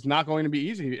Graham's role is not going to be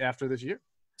easy after this year.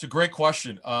 It's a great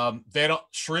question.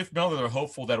 Sharif Miller, they're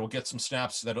hopeful that it will get some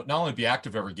snaps, that it'll not only be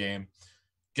active every game,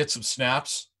 get some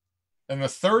snaps. And the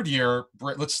third year,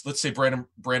 let's say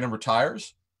Brandon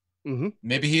retires.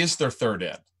 Maybe he is their third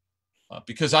end,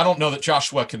 because I don't know that Josh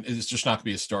Sweat is just not going to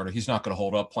be a starter. He's not going to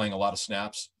hold up playing a lot of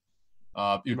snaps.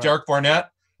 Right. Derek Barnett,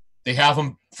 they have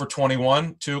him for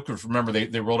 21 too, because remember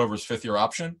they rolled over his 5th-year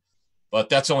option, but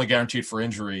that's only guaranteed for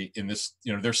injury in this.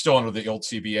 They're still under the old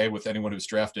CBA with anyone who's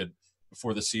drafted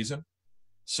before the season,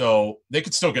 so they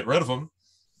could still get rid of him.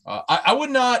 I would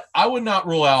not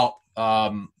rule out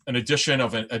an addition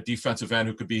of a defensive end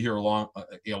who could be here a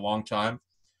long time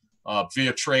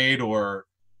via trade or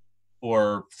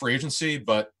free agency.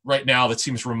 But right now that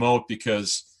seems remote,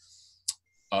 because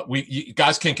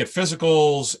guys can't get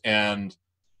physicals, and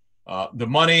the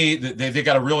money, they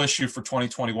got a real issue for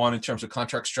 2021 in terms of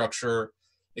contract structure,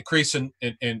 increase in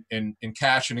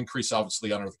cash, and increase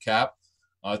obviously under the cap.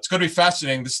 It's going to be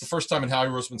fascinating. This is the first time in Howie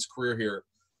Roseman's career here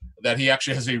that he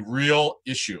actually has a real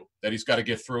issue that he's got to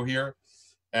get through here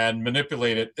and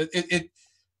manipulate it.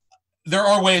 There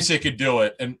are ways they could do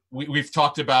it, and we've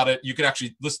talked about it. You could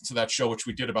actually listen to that show, which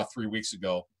we did about 3 weeks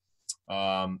ago.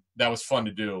 That was fun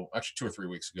to do, actually 2 or 3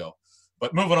 weeks ago.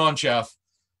 But moving on, Geoff,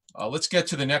 let's get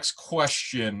to the next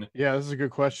question. Yeah, this is a good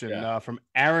question from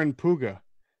Aaron Puga.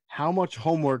 How much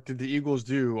homework did the Eagles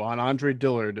do on Andre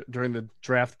Dillard during the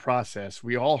draft process?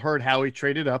 We all heard how he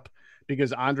traded up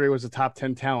because Andre was a top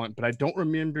 10 talent, but I don't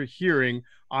remember hearing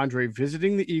Andre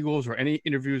visiting the Eagles or any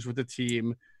interviews with the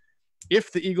team.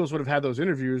 if the Eagles would have had those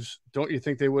interviews, don't you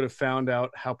think they would have found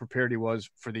out how prepared he was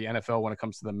for the NFL when it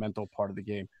comes to the mental part of the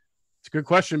game? It's a good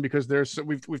question because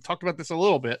we've talked about this a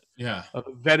little bit. Yeah. The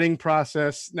vetting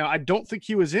process. Now, I don't think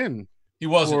he was in. He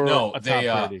wasn't. No, a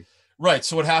top 30. Right.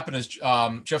 So what happened is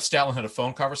Jeff Statlin had a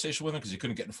phone conversation with him because he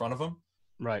couldn't get in front of him.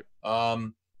 Right.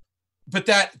 But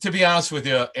that, to be honest with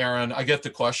you, Aaron, I get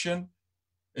the question.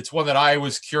 It's one that I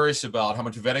was curious about how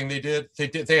much vetting they did.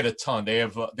 They had a ton. They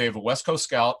have a West Coast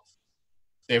scout.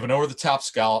 They have an over-the-top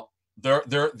scout.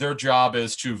 Their job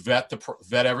is to vet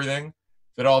everything,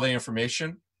 vet all the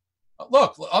information.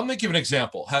 Look, I'll give you an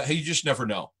example. How you just never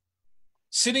know.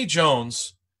 Sidney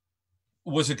Jones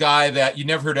was a guy that you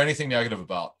never heard anything negative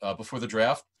about before the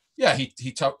draft. Yeah,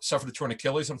 he suffered a torn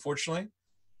Achilles, unfortunately,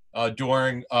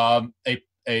 during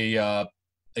a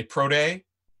pro day,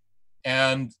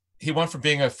 and he went from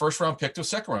being a first-round pick to a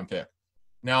second-round pick.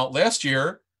 Now, last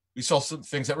year, we saw some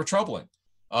things that were troubling.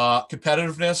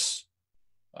 Competitiveness,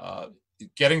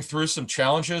 getting through some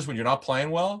challenges when you're not playing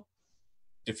well.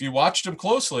 If you watched him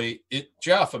closely,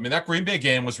 Geoff, I mean, that Green Bay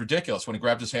game was ridiculous when he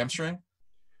grabbed his hamstring.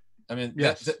 I mean,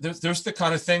 yes. There's the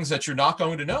kind of things that you're not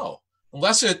going to know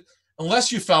unless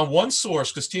you found one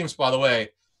source, because teams, by the way,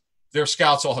 their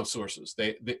scouts all have sources.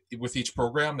 They with each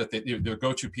program that they're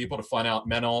go-to people to find out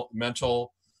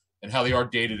mental and how they are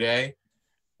day to day.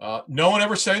 No one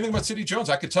ever said anything about Sidney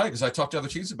Jones. I could tell you because I talked to other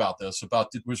teams about this.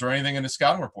 Was there anything in the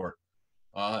scouting report?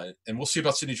 And we'll see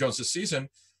about Sidney Jones this season.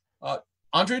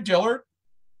 Andre Dillard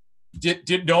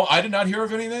did know. I did not hear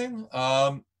of anything.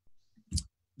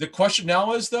 The question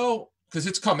now is, though, because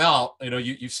it's come out,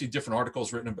 you see different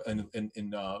articles written in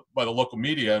by the local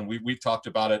media, and we talked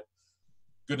about it.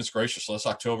 Goodness gracious, last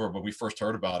October when we first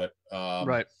heard about it.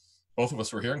 Right. Both of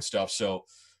us were hearing stuff, so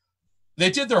they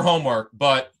did their homework.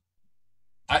 But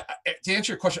to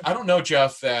answer your question, I don't know,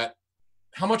 Geoff, that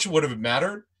how much it would have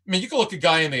mattered. I mean, you can look a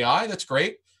guy in the eye, that's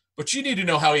great, but you need to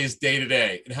know how he is day to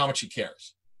day and how much he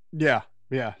cares. Yeah.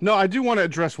 Yeah. No, I do want to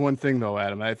address one thing, though,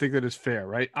 Adam. I think that is fair,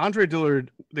 right? Andre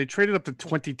Dillard, they traded up to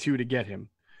 22 to get him.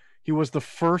 He was the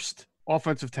first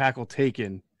offensive tackle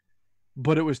taken,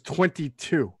 but it was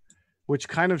 22, which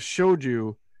kind of showed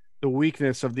you the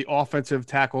weakness of the offensive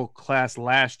tackle class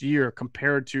last year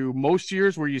compared to most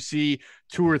years where you see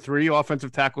 2 or 3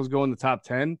 offensive tackles go in the top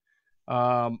 10.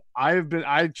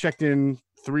 I checked in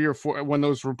 3 or 4 when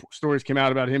those stories came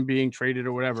out about him being traded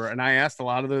or whatever. And I asked a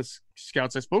lot of the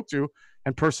scouts I spoke to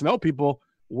and personnel people,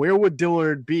 where would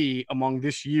Dillard be among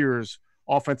this year's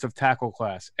offensive tackle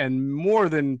class? And more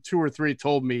than 2 or 3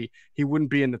 told me he wouldn't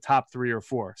be in the top 3 or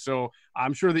 4. So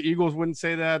I'm sure the Eagles wouldn't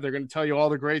say that. They're going to tell you all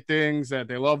the great things, that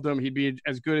they loved him. He'd be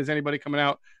as good as anybody coming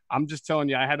out. I'm just telling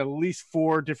you, I had at least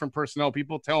 4 different personnel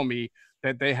people tell me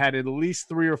that they had at least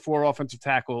 3 or 4 offensive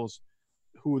tackles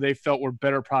who they felt were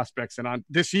better prospects on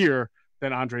this year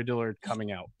than Andre Dillard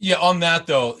coming out. Yeah, on that,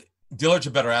 though, Dillard's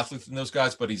a better athlete than those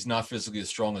guys, but he's not physically as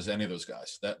strong as any of those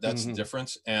guys. That's the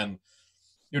difference. And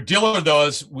Dillard, though,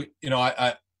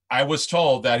 I was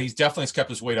told that he's definitely kept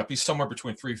his weight up. He's somewhere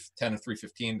between 310 and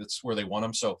 315. That's where they want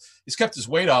him. So he's kept his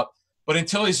weight up. But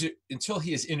until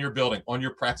he is in your building, on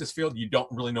your practice field, you don't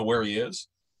really know where he is.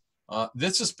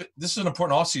 This is an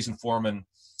important offseason for him. And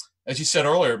as you said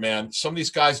earlier, man, some of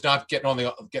these guys not getting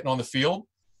on the field.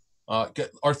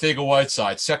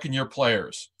 Arcega-Whiteside, second-year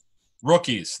players,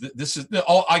 rookies. This is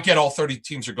all. I get all 30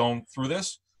 teams are going through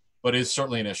this, but it's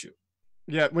certainly an issue.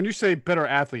 Yeah, when you say better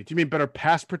athlete, do you mean better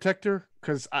pass protector?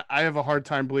 Because I have a hard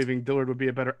time believing Dillard would be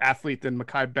a better athlete than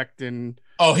Mekhi Becton.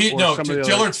 Oh,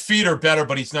 Dillard's feet are better,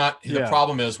 but he's not. The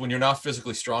problem is when you're not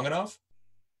physically strong enough,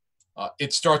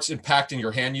 it starts impacting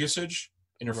your hand usage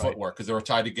and your footwork because they're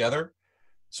tied together.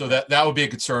 So that would be a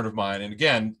concern of mine. And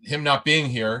again, him not being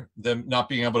here, them not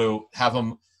being able to have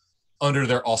him under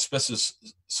their auspices,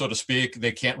 so to speak,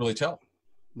 they can't really tell.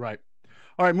 Right.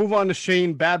 All right, move on to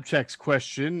Shane Babchek's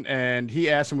question. And he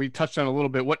asked, and we touched on a little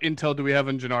bit, what intel do we have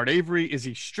on Jannard Avery? Is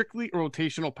he strictly a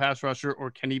rotational pass rusher,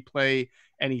 or can he play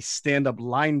any stand-up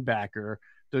linebacker?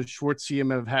 Does Schwartz see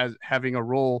him having a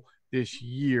role this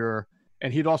year?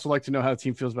 And he'd also like to know how the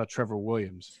team feels about Trevor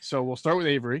Williams. So we'll start with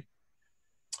Avery.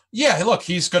 Yeah, look,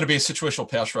 he's going to be a situational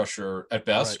pass rusher at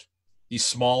best. Right. He's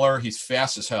smaller. He's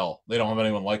fast as hell. They don't have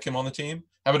anyone like him on the team.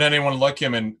 Haven't anyone like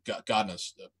him in, God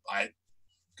knows, I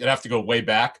could have to go way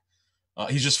back.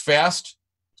 He's just fast.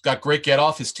 He's got great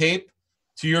get-off. His tape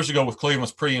 2 years ago with Cleveland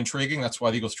was pretty intriguing. That's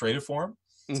why the Eagles traded for him.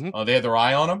 Mm-hmm. They had their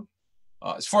eye on him.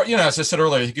 As far, as I said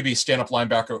earlier, he could be a stand-up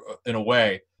linebacker in a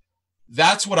way.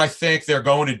 That's what I think they're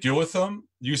going to do with him,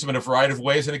 use him in a variety of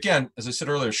ways. And again, as I said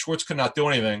earlier, Schwartz could not do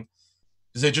anything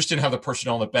because they just didn't have the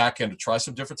personnel on the back end to try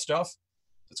some different stuff.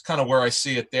 That's kind of where I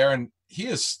see it there. And he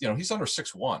is, he's under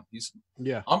 6'1".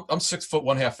 I'm 6 foot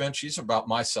 1/2 inch. He's about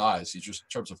my size. He's just in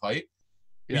terms of height.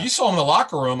 Yeah. But you saw him in the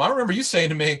locker room. I remember you saying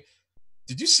to me,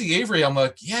 "Did you see Avery?" I'm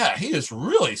like, "Yeah, he is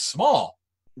really small."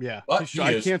 Yeah, but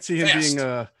I can't see him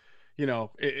being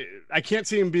I can't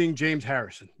see him being James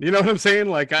Harrison. You know what I'm saying?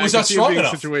 Like, I can see him being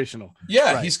situational.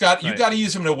 Yeah, right, you got to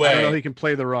use him in a way. I know he can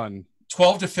play the run.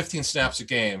 12 to 15 snaps a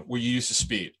game where you use the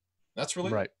speed. That's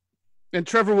really right. And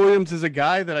Trevor Williams is a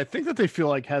guy that I think that they feel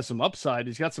like has some upside.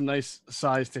 He's got some nice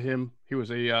size to him. He was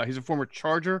he's a former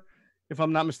Charger, if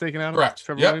I'm not mistaken. Adam. Correct.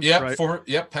 Trevor Williams, yeah, right? Former,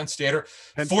 Penn Stater.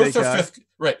 Fourth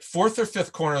or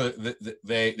fifth corner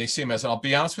they see him as. And I'll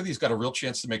be honest with you, he's got a real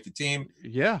chance to make the team.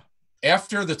 Yeah.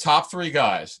 After the top three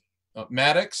guys,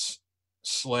 Maddox,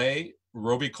 Slay,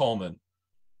 Roby Coleman,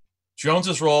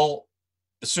 Jones's role,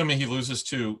 assuming he loses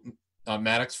to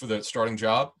Maddox for the starting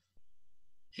job,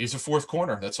 he's a fourth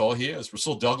corner. That's all he is.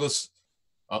 Rasul Douglas,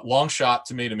 long shot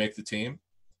to me to make the team.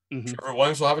 Mm-hmm. Trevor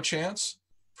Williams will have a chance.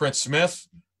 Prince Smith,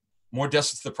 more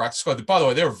distance to the practice squad. By the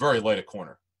way, they were very light at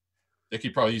corner. They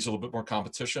could probably use a little bit more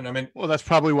competition. I mean, well, that's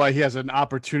probably why he has an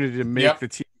opportunity to make the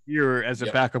team here as a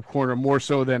backup corner more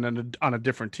so than on a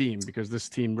different team, because this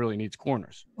team really needs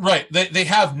corners. Right. They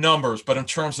have numbers, but in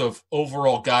terms of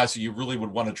overall guys that you really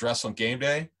would want to dress on game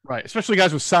day. Right. Especially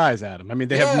guys with size, Adam. I mean,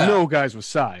 they have no guys with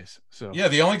size. So yeah,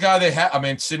 the only guy they have, I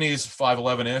mean, Sidney's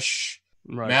 5'11"-ish.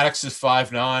 Right. Maddox is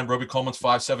 5'9". Roby Coleman's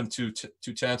 5'7",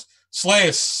 210. Slay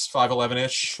is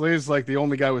 5'11"-ish. Slay is like the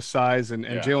only guy with size, and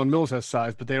Jalen Mills has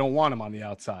size, but they don't want him on the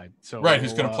outside. So right,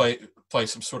 who's going to play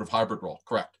some sort of hybrid role.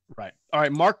 Correct. Right. All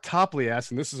right. Mark Topley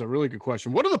asks, and this is a really good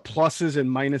question. What are the pluses and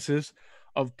minuses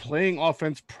of playing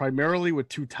offense primarily with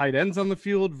 2 tight ends on the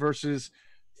field versus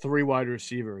 3 wide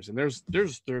receivers? And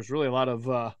there's really a lot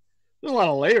of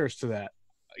layers to that.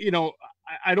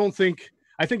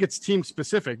 I think it's team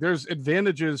specific. There's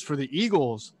advantages for the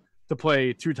Eagles to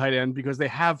play 2 tight ends because they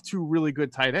have 2 really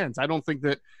good tight ends. I don't think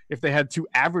that if they had 2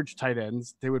 average tight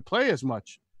ends, they would play as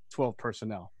much 12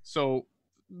 personnel. So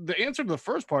the answer to the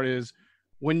first part is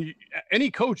any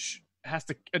coach has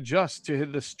to adjust to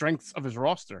the strengths of his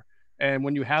roster. And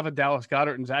when you have a Dallas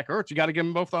Goedert and Zach Ertz, you got to get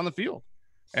them both on the field.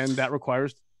 And that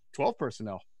requires 12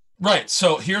 personnel. Right.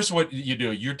 So here's what you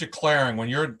do. You're declaring when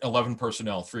you're 11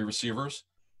 personnel, 3 receivers,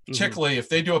 particularly if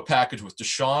they do a package with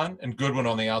Deshaun and Goodwin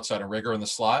on the outside and Reagor in the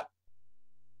slot,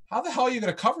 how the hell are you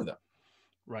going to cover them?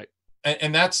 Right.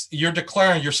 And that's, you're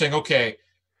saying, okay,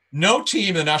 no team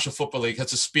in the National Football League has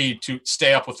the speed to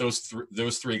stay up with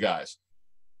those 3 guys.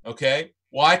 Okay.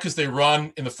 Why? Because they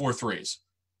run in the 4-3s.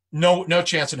 No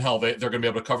chance in hell they're going to be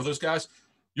able to cover those guys.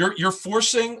 You're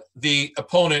forcing the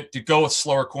opponent to go with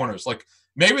slower corners. Like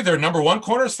maybe their number 1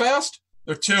 corner is fast.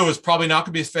 Their 2 is probably not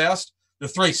going to be as fast. Their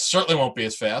 3 certainly won't be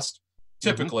as fast,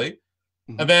 typically.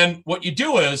 Mm-hmm. And then what you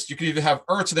do is you can either have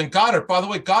Ertz and then Goddard. By the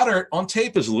way, Goddard on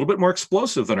tape is a little bit more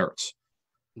explosive than Ertz.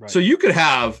 Right. So you could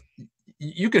have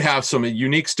some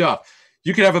unique stuff.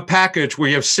 You could have a package where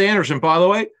you have Sanders and, by the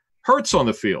way, Hurts on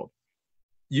the field.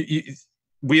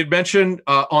 We had mentioned in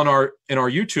our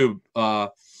YouTube,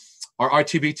 our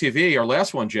ITB TV, our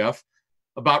last one, Geoff,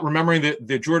 about remembering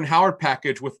the Jordan Howard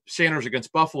package with Sanders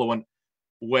against Buffalo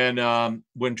when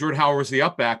Jordan Howard was the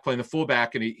up back playing the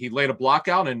fullback and he laid a block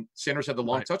out and Sanders had the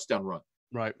long touchdown run.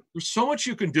 Right. There's so much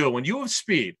you can do. When you have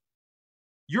speed,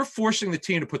 you're forcing the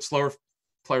team to put slower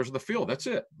players on the field. That's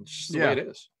it. It's just the way it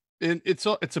is. And it's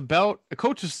about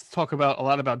coaches talk a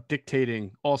lot about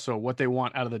dictating also what they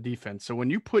want out of the defense. So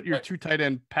when you put your 2 tight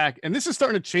end pack, and this is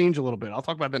starting to change a little bit, I'll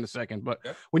talk about that in a second. But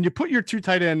when you put your 2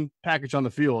 tight end package on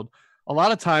the field, a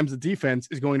lot of times the defense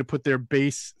is going to put their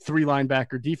base 3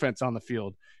 linebacker defense on the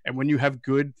field. And when you have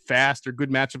good, fast or good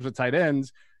matchups of tight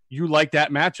ends, you like that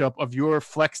matchup of your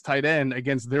flex tight end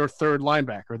against their 3rd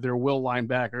linebacker, their will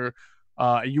linebacker.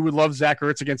 You would love Zach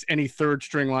Ertz against any 3rd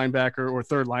string linebacker or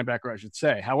 3rd linebacker, I should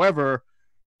say. However,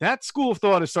 that school of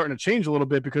thought is starting to change a little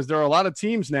bit because there are a lot of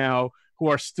teams now who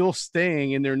are still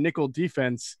staying in their nickel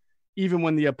defense, even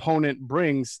when the opponent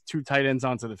brings 2 tight ends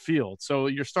onto the field. So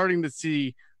you're starting to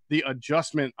see the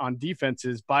adjustment on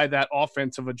defenses by that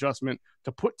offensive adjustment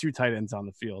to put 2 tight ends on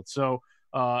the field. So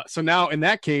now in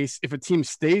that case, if a team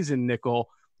stays in nickel,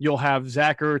 you'll have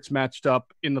Zach Ertz matched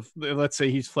up let's say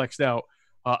he's flexed out,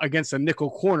 against a nickel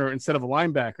corner instead of a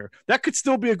linebacker. That could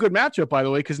still be a good matchup, by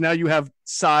the way, because now you have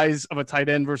size of a tight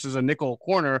end versus a nickel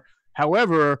corner.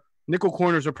 However, nickel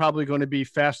corners are probably going to be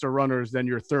faster runners than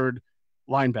your 3rd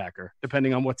linebacker,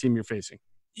 depending on what team you're facing.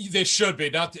 They should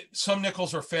be. Some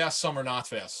nickels are fast, some are not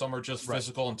fast. Some are just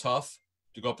physical and tough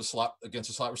to go up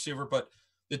against a slot receiver. But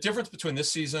the difference between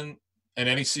this season and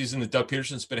any season that Doug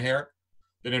Peterson's been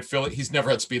in Philly, he's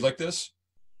never had speed like this.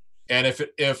 And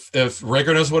if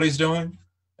Reagor knows what he's doing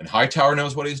and Hightower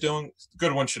knows what he's doing,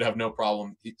 Goodwin should have no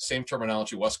problem. Same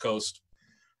terminology, West Coast.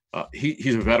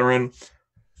 He's a veteran.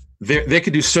 They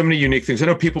could do so many unique things. I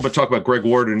know people have been talking about Greg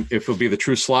Ward and if he'll be the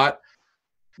true slot.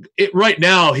 Right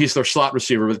now, he's their slot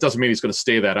receiver, but it doesn't mean he's going to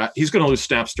stay that. He's going to lose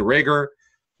snaps to Reagor.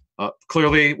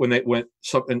 Clearly, when they went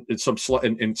in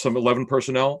some 11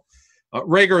 personnel,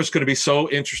 Reagor is going to be so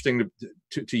interesting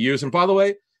to use. And by the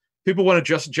way, people want to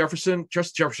Justin Jefferson.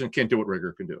 Justin Jefferson can't do what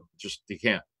Reagor can do. Just he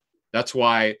can't. That's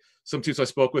why some teams I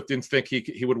spoke with didn't think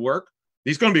he would work.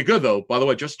 He's going to be good, though. By the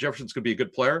way, Justin Jefferson's going to be a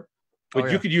good player. But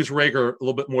you could use Reagor a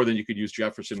little bit more than you could use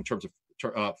Jefferson in terms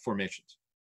of formations.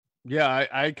 Yeah,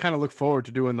 I kind of look forward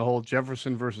to doing the whole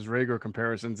Jefferson versus Reagor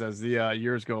comparisons as the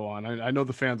years go on. I know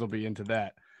the fans will be into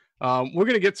that. We're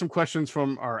going to get some questions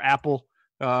from our Apple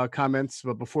comments,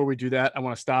 but before we do that, I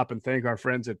want to stop and thank our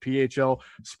friends at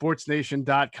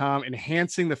PHLSportsNation.com,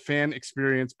 enhancing the fan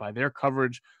experience by their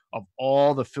coverage of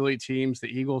all the Philly teams, the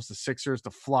Eagles, the Sixers, the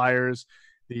Flyers,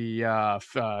 the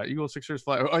Eagles, Sixers,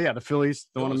 Flyers. Oh yeah, the Phillies.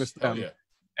 Don't want to miss them. Yeah.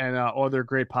 And all their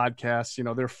great podcasts. You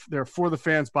know, they're for the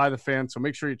fans, by the fans. So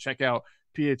make sure you check out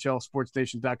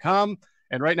PHLSportsNation.com.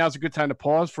 And right now is a good time to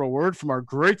pause for a word from our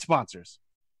great sponsors.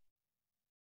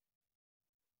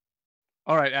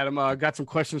 All right, Adam, got some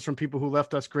questions from people who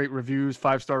left us great reviews,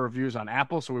 5-star reviews on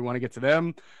Apple, so we want to get to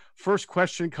them. First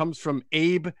question comes from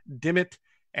Abe Dimmitt,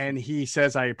 and he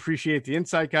says, I appreciate the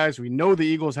insight, guys. We know the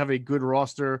Eagles have a good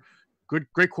roster,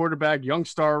 great quarterback, young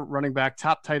star running back,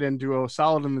 top tight end duo,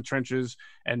 solid in the trenches,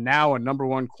 and now a number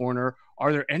one corner.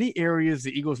 Are there any areas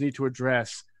the Eagles need to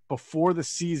address before the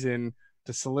season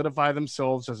to solidify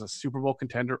themselves as a Super Bowl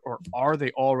contender, or are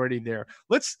they already there?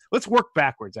 Let's work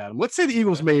backwards, Adam. Let's say the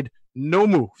Eagles made no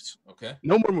moves. Okay.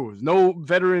 No more moves. No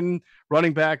veteran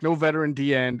running back, no veteran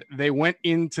D end. They went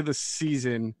into the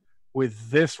season with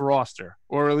this roster,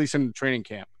 or at least in the training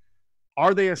camp.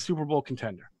 Are they a Super Bowl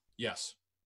contender? Yes.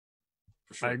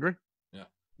 For sure. I agree. Yeah.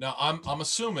 Now I'm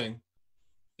assuming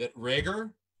that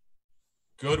Reagor,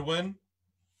 Goodwin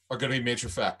are going to be major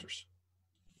factors.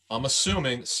 I'm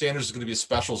assuming Sanders is going to be as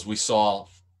special as we saw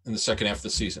in the second half of the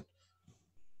season.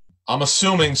 I'm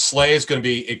assuming Slay is going to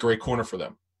be a great corner for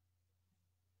them.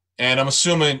 And I'm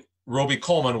assuming Roby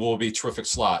Coleman will be a terrific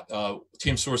slot.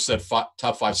 Team source said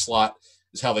top 5 slot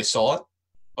is how they saw it.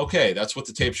 Okay, that's what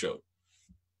the tape showed.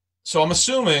 So I'm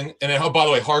assuming, and by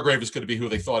the way, Hargrave is going to be who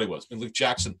they thought he was. And Luke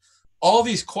Jackson. All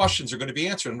these questions are going to be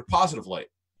answered in a positive light.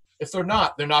 If they're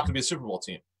not going to be a Super Bowl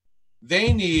team.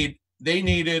 They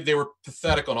were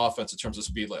pathetic on offense in terms of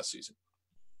speed last season.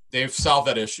 They've solved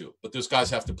that issue, but those guys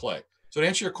have to play. So to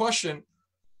answer your question,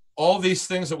 all these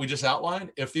things that we just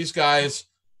outlined, if these guys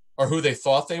are who they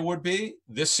thought they would be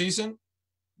this season,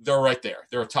 they're right there.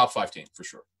 They're a top 5 team for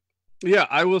sure. Yeah,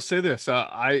 I will say this.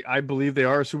 I believe they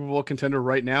are a Super Bowl contender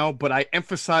right now, but I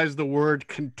emphasize the word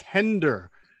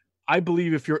contender. I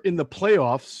believe if you're in the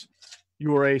playoffs,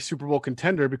 you are a Super Bowl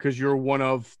contender because you're one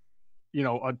of,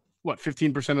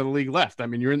 15% of the league left. I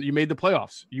mean, you made the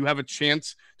playoffs. You have a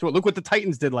chance to look what the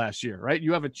Titans did last year, right?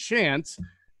 You have a chance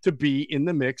to be in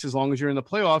the mix as long as you're in the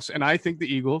playoffs. And I think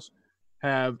the Eagles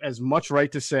have as much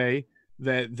right to say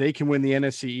that they can win the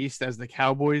NFC East as the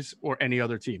Cowboys or any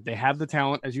other team. They have the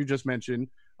talent, as you just mentioned.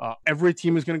 Every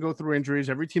team is going to go through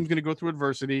injuries. Every team's going to go through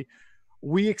adversity.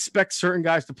 We expect certain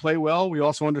guys to play well. We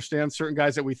also understand certain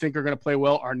guys that we think are going to play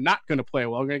well are not going to play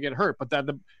well, are going to get hurt. But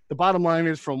the bottom line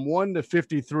is from 1 to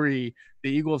 53, the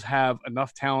Eagles have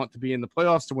enough talent to be in the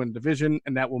playoffs to win the division,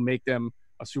 and that will make them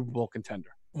a Super Bowl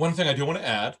contender. One thing I do want to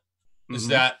add is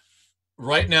that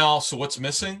right now, so what's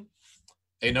missing?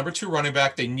 A number 2 running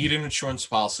back. They need an insurance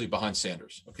policy behind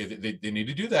Sanders. Okay, they need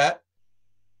to do that.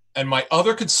 And my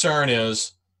other concern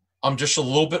is I'm just a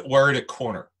little bit worried at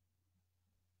corner.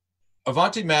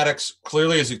 Avonte Maddox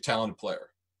clearly is a talented player.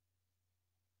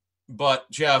 But,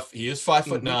 Geoff, he is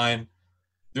 5'9".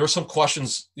 There are some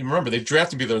questions. Remember, they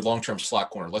drafted to be their long-term slot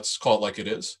corner. Let's call it like it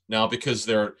is. Now, because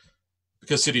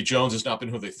Sidney Jones has not been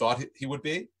who they thought he would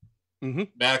be,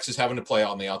 Maddox is having to play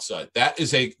out on the outside. That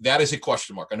is a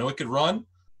question mark. I know he could run,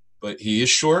 but he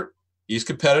is short. He's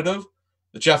competitive.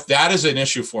 But, Geoff, that is an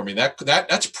issue for me.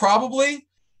 That's probably, in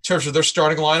terms of their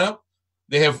starting lineup,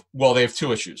 they have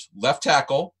 2 issues. Left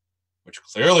tackle, which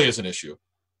clearly is an issue,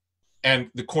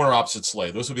 and the corner opposite Slay.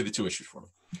 Those would be the 2 issues for me.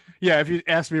 Yeah, if you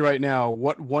ask me right now,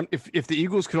 if the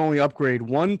Eagles could only upgrade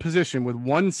one position with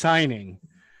one signing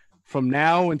from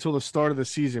now until the start of the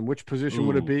season, which position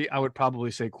would it be? I would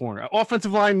probably say corner.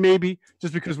 Offensive line, maybe,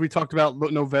 just because we talked about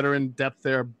no veteran depth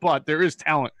there, but there is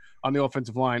talent on the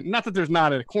offensive line. Not that there's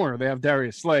not at a corner. They have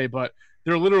Darius Slay, but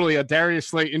they're literally a Darius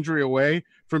Slay injury away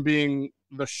from being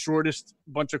the shortest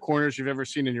bunch of corners you've ever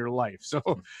seen in your life. So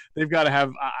they've got to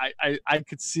have. I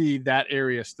could see that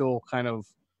area still kind of,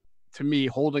 to me,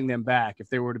 holding them back if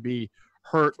they were to be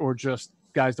hurt or just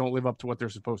guys don't live up to what they're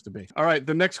supposed to be. All right,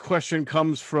 the next question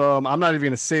comes from, I'm not even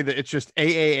going to say that, it's just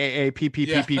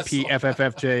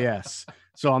AAAAPPPPFFFJS.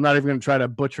 So I'm not even going to try to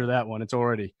butcher that one. It's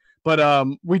already. But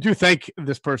we do thank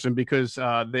this person because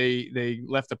they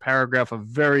left a paragraph of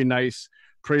very nice,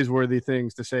 praiseworthy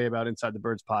things to say about Inside the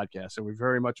Birds podcast. So we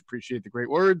very much appreciate the great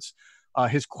words.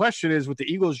 His question is, with the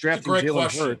Eagles drafting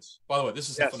Jalen Hurts. By the way, this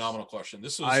is a phenomenal question.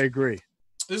 I agree.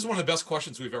 This is one of the best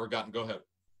questions we've ever gotten. Go ahead.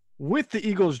 With the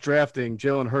Eagles drafting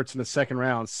Jalen Hurts in the second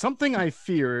round, something I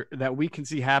fear that we can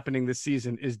see happening this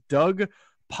season is Doug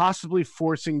possibly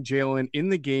forcing Jalen in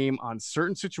the game on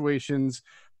certain situations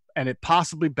and it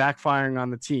possibly backfiring on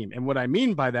the team. And what I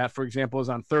mean by that, for example, is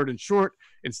on 3rd and short,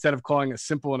 instead of calling a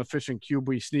simple and efficient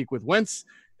QB sneak with Wentz,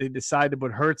 they decide to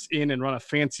put Hurts in and run a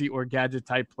fancy or gadget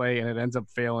type play and it ends up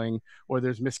failing, or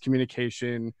there's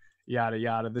miscommunication, yada,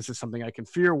 yada. This is something I can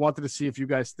fear. Wanted to see if you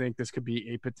guys think this could be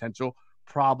a potential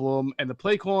problem and the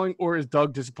play calling, or is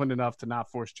Doug disciplined enough to not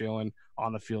force Jalen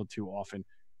on the field too often?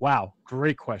 Wow,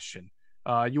 great question.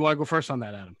 You want to go first on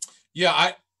that, Adam?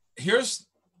 Yeah, here's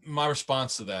my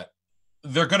response to that.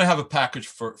 They're going to have a package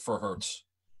for Hurts.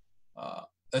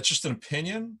 That's just an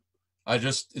opinion. I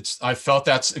felt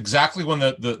that's exactly when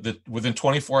the within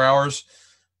 24 hours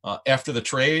after the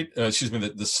trade,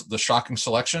 the shocking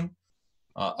selection,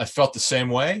 I felt the same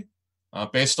way.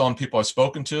 Based on people I've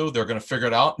spoken to, they're going to figure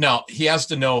it out. Now, he has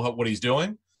to know what he's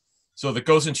doing. So if it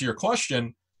goes into your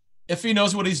question, if he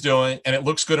knows what he's doing and it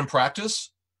looks good in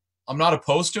practice, I'm not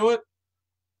opposed to it.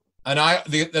 And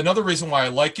another reason why I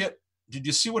like it, did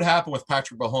you see what happened with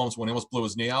Patrick Mahomes when he almost blew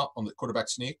his knee out on the quarterback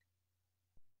sneak?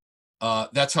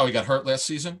 That's how he got hurt last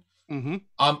season. Mm-hmm.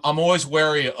 I'm always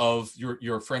wary of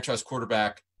your franchise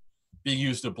quarterback being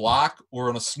used to block or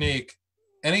on a sneak.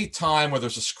 Any time where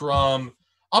there's a scrum,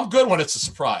 I'm good when it's a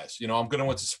surprise. I'm good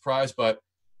when it's a surprise, but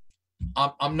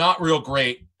I'm not real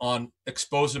great on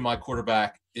exposing my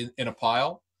quarterback in a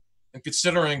pile. And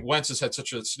considering Wentz has had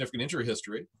such a significant injury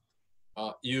history,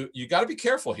 you got to be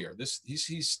careful here.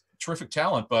 He's terrific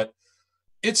talent, but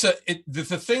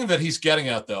the thing that he's getting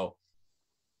at though.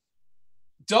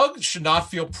 Doug should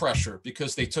not feel pressure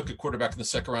because they took a quarterback in the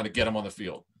second round to get him on the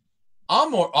field.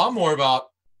 I'm more about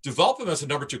develop him as a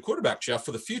number 2 quarterback, Geoff,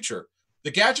 for the future.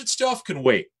 The gadget stuff can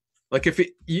wait. Like if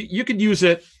you could use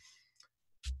it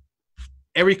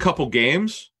every couple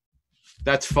games,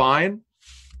 that's fine.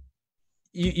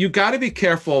 You got to be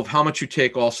careful of how much you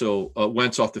take also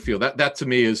Wentz off the field. That to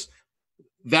me is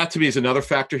another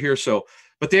factor here. So,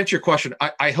 but to answer your question,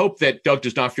 I hope that Doug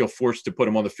does not feel forced to put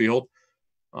him on the field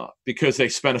because they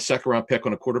spent a second round pick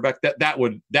on a quarterback. That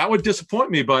would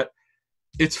disappoint me, but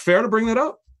it's fair to bring that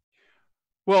up.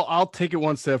 Well, I'll take it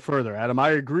one step further, Adam.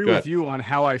 I agree with you on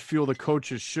how I feel the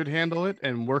coaches should handle it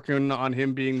and working on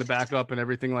him being the backup and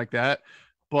everything like that.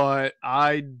 But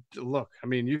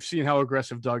you've seen how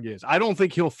aggressive Doug is. I don't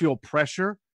think he'll feel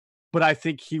pressure, but I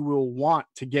think he will want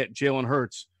to get Jalen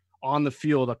Hurts on the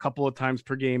field a couple of times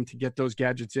per game to get those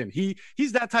gadgets in.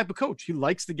 He's that type of coach. He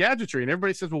likes the gadgetry. And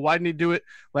everybody says, well, why didn't he do it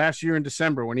last year in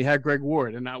December when he had Greg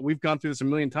Ward? And we've gone through this a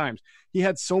million times. He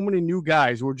had so many new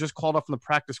guys who were just called up from the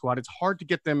practice squad. It's hard to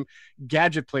get them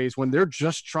gadget plays when they're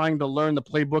just trying to learn the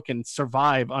playbook and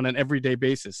survive on an everyday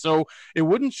basis. So it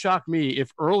wouldn't shock me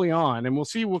if early on, and we'll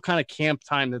see what kind of camp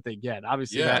time that they get.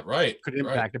 Obviously, could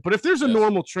impact it. But if there's a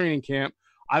normal training camp,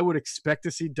 I would expect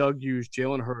to see Doug use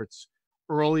Jalen Hurts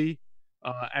early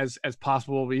as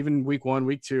possible, even week 1,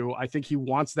 week 2. I think he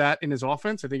wants that in his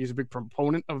offense. I think he's a big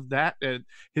proponent of that.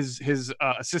 His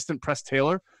assistant Press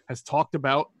Taylor has talked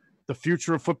about the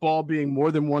future of football being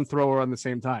more than one thrower on the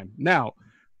same time. Now,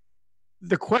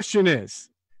 the question is,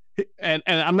 and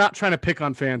I'm not trying to pick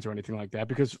on fans or anything like that,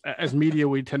 because as media,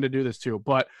 we tend to do this too,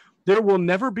 but there will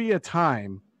never be a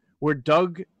time where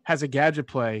Doug has a gadget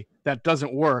play that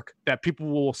doesn't work that people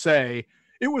will say,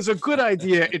 it was a good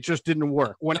idea, it just didn't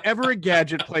work. Whenever a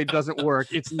gadget play doesn't work,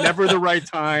 it's never the right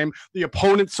time. The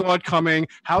opponent saw it coming.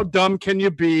 How dumb can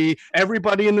you be?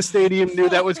 Everybody in the stadium knew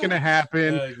that was going to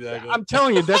happen. Yeah, exactly. I'm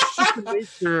telling you, that's just the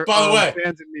nature of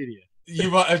fans and media.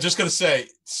 I'm just going to say,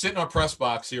 sit in our press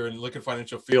box here and look at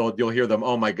Financial Field. You'll hear them.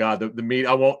 Oh, my God, the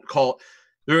media. I won't call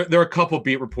 – there are a couple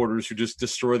beat reporters who just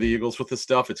destroy the Eagles with this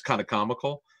stuff. It's kind of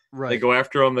comical. Right. They go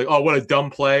after them. Oh, what a dumb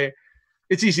play.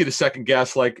 It's easy to second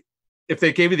guess. Like, if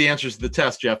they gave you the answers to the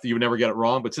test, Geoff, you would never get it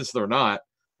wrong. But since they're not,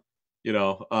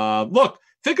 look,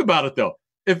 think about it, though.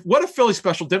 What if Philly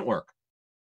special didn't work?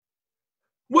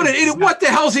 What an idiot. What the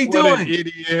hell's he doing? What an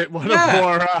idiot. What a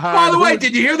moron. By the way,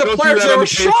 did you hear the players? They were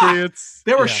shocked.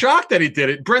 They were shocked that he did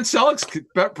it. Brent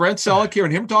Selleck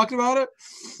hearing him talking about it.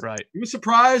 Right. He was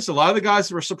surprised. A lot of the guys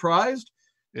were surprised.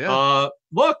 Yeah.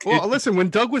 Listen, when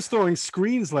Doug was throwing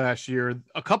screens last year,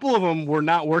 a couple of them were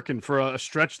not working for a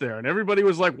stretch there. And everybody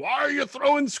was like, why are you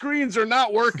throwing screens? They're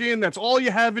not working. That's all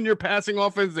you have in your passing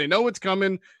offense. They know it's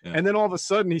coming. Yeah. And then all of a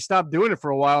sudden he stopped doing it for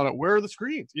a while. And where are the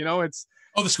screens?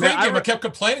 The screen game. I kept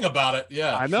complaining about it.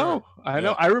 Yeah, I know. Sure. I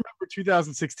know. I remember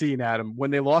 2016, Adam, when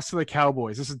they lost to the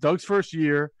Cowboys. This is Doug's first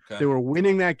year. Okay. They were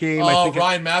winning that game.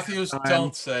 Ryan Matthews,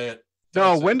 don't say it.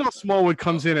 Wendell Smallwood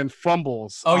comes in and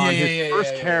fumbles on his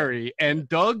first carry, and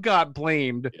Doug got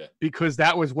blamed because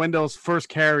that was Wendell's first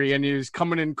carry, and he was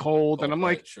coming in cold. And I'm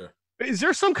like, sure. Is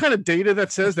there some kind of data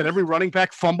that says that every running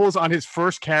back fumbles on his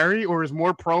first carry or is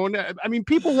more prone? I mean,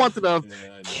 people wanted to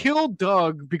kill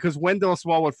Doug because Wendell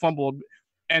Smallwood fumbled,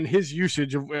 and his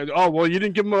usage of you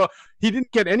didn't give him he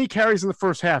didn't get any carries in the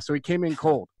first half, so he came in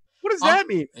cold. What does that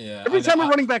mean? Every time a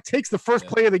running back takes the first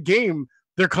play of the game,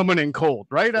 they're coming in cold,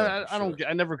 right?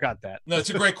 I never got that. No, it's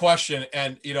a great question.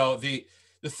 And the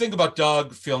thing about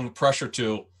Doug feeling pressure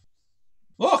to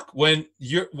look, when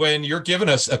you're giving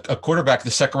us a quarterback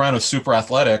the second round who's super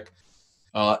athletic,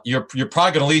 you're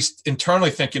probably going to at least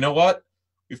internally think, you know what?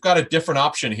 We've got a different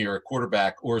option here, a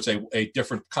quarterback, or is a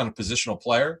different kind of positional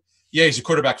player. Yeah, he's a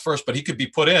quarterback first, but he could be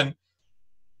put in.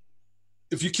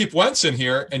 If you keep Wentz in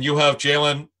here and you have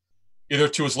Jalen either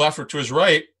to his left or to his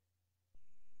right,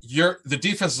 the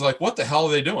defense is like, what the hell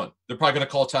are they doing? They're probably going to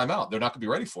call a timeout. They're not going to be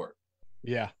ready for it.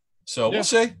 Yeah. So we'll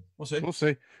see. We'll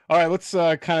see. All right, let's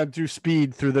kind of do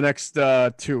speed through the next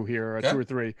two here, 2 or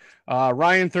 3.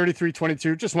 Ryan,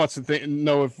 3322, just wants to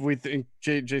know if we think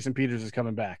Jason Peters is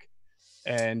coming back.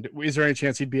 And is there any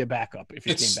chance he'd be a backup if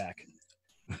he came back?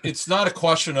 It's not a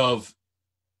question of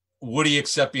would he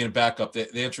accept being a backup.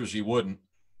 The answer is he wouldn't.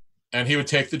 And he would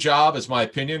take the job, is my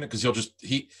opinion, because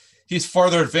he's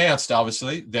farther advanced,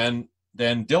 obviously, than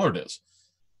Dillard is.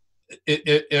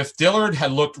 If Dillard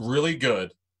had looked really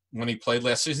good when he played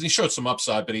last season, he showed some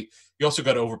upside, but he also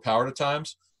got overpowered at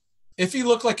times. If he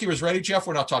looked like he was ready, Geoff,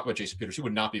 we're not talking about Jason Peters. He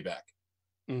would not be back.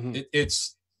 Mm-hmm.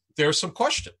 There's some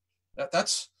question.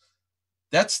 That's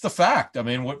the fact. I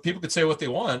mean, what people could say what they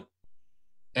want,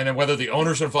 and then whether the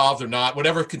owner's involved or not,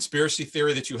 whatever conspiracy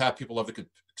theory that you have, people love the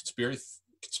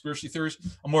conspiracy theories.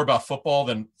 I'm more about football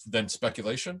than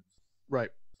speculation. Right.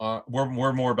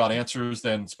 We're more about answers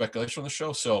than speculation on the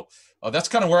show. So that's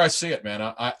kind of where I see it,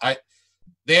 man.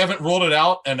 They haven't ruled it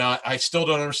out, and I still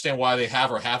don't understand why they have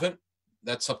or haven't.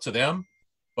 That's up to them.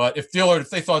 But if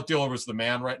they thought Dillard was the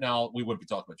man right now, we wouldn't be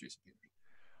talking about Jason Peters.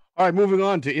 All right, moving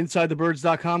on to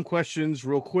InsideTheBirds.com questions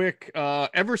real quick.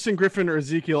 Everson Griffen or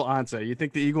Ezekiel Ansah? You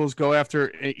think the Eagles go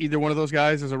after either one of those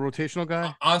guys as a rotational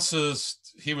guy?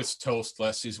 He was toast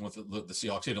last season with the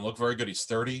Seahawks. He didn't look very good. He's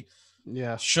 30.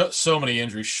 Yeah. So many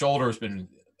injuries. Shoulder's been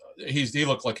 – he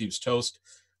looked like he was toast.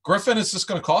 Griffen is just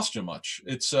going to cost you much.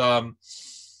 It's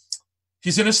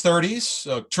he's in his 30s.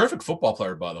 A terrific football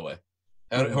player, by the way.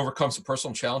 And who overcomes some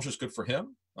personal challenges, good for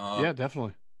him. Yeah,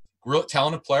 definitely. Real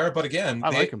talented player, but again, I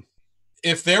like him.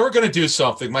 If they were going to do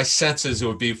something, my sense is it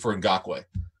would be for Ngakoue.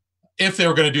 If they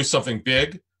were going to do something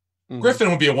big, Griffen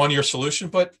would be a one-year solution,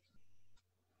 but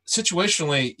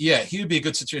situationally, yeah, he would be a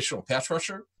good situational pass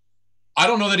rusher. I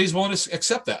don't know that he's willing to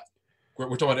accept that.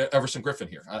 We're talking about Everson Griffen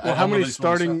here. How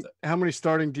many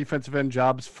starting defensive end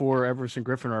jobs for Everson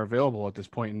Griffen are available at this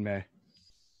point in May?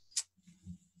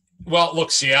 Well,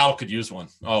 look, Seattle could use one.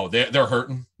 Oh, they're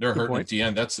hurting. They're hurting at the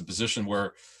end. That's the position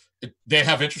where they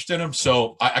have interest in him.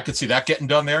 So I could see that getting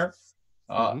done there.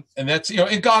 And that's,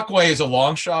 Ngakoue is a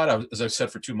long shot, as I've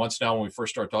said for 2 months now when we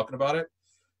first started talking about it.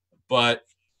 But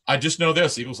I just know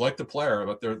this: Eagles like the player,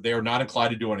 but they are not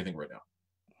inclined to do anything right now.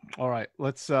 All right,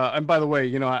 let's. And by the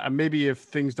way, maybe if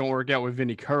things don't work out with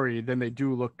Vinny Curry, then they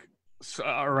do look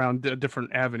around a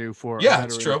different avenue for. Yeah,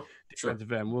 it's true.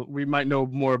 Defensive end. We might know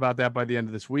more about that by the end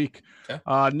of this week.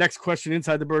 Okay. Next question: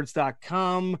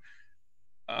 InsideTheBirds.com.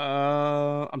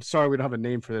 I'm sorry we don't have a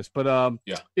name for this, but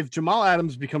if Jamal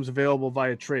Adams becomes available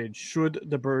via trade, should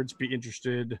the Birds be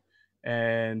interested?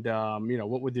 And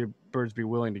what would the Birds be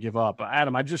willing to give up?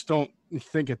 Adam, I just don't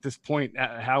think at this point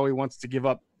Howie wants to give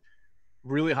up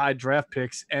really high draft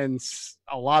picks and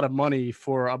a lot of money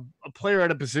for a player at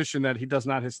a position that he does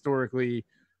not historically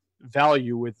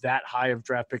value with that high of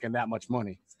draft pick and that much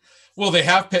money. Well, they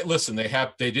have paid. Listen, they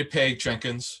did pay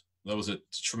Jenkins. That was a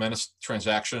tremendous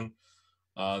transaction.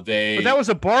 But that was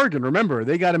a bargain. Remember,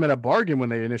 they got him at a bargain when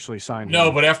they initially signed him.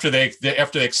 No, but after they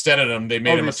extended him, they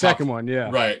made him a second one. Yeah,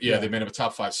 right. Yeah, they made him a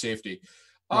top 5 safety.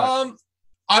 Right.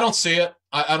 I don't see it.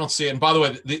 I don't see it. And by the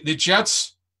way, the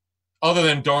Jets, other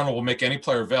than Darnold, will make any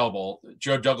player available.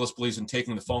 Joe Douglas believes in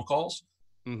taking the phone calls.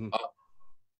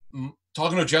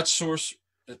 Talking to a Jets source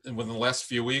within the last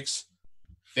few weeks,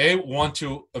 they want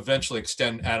to eventually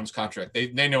extend Adams' contract.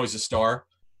 They know he's a star.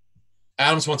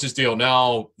 Adams wants his deal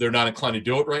now. They're not inclined to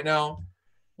do it right now.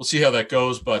 We'll see how that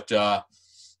goes, but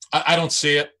I don't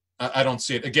see it. I don't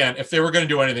see it. Again, if they were going to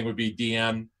do anything, it would be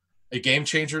DN, a game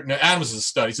changer. Now, Adams is a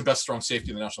stud. He's the best strong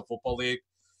safety in the National Football League.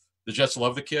 The Jets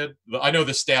love the kid. I know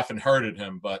the staff inherited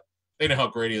him, but they know how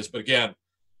great he is. But again,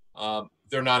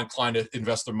 they're not inclined to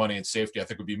invest their money in safety. I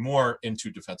think it would be more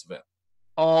into defensive end.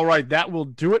 All right, that will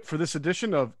do it for this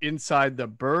edition of Inside the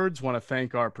Birds. Want to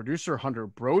thank our producer, Hunter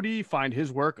Brody. Find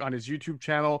his work on his YouTube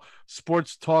channel,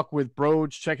 Sports Talk with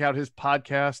Broads. Check out his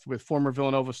podcast with former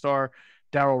Villanova star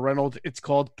Darryl Reynolds. It's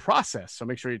called Process, so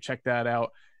make sure you check that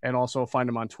out. And also find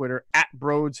him on Twitter,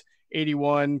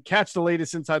 @Broads81. Catch the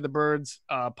latest Inside the Birds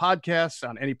podcasts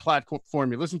on any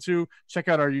platform you listen to. Check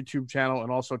out our YouTube channel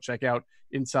and also check out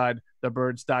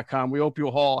InsideTheBirds.com. We hope you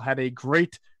all had a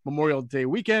great Memorial Day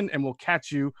weekend, and we'll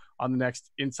catch you on the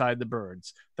next Inside the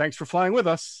Birds. Thanks for flying with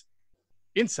us.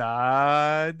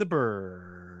 Inside the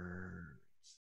Birds.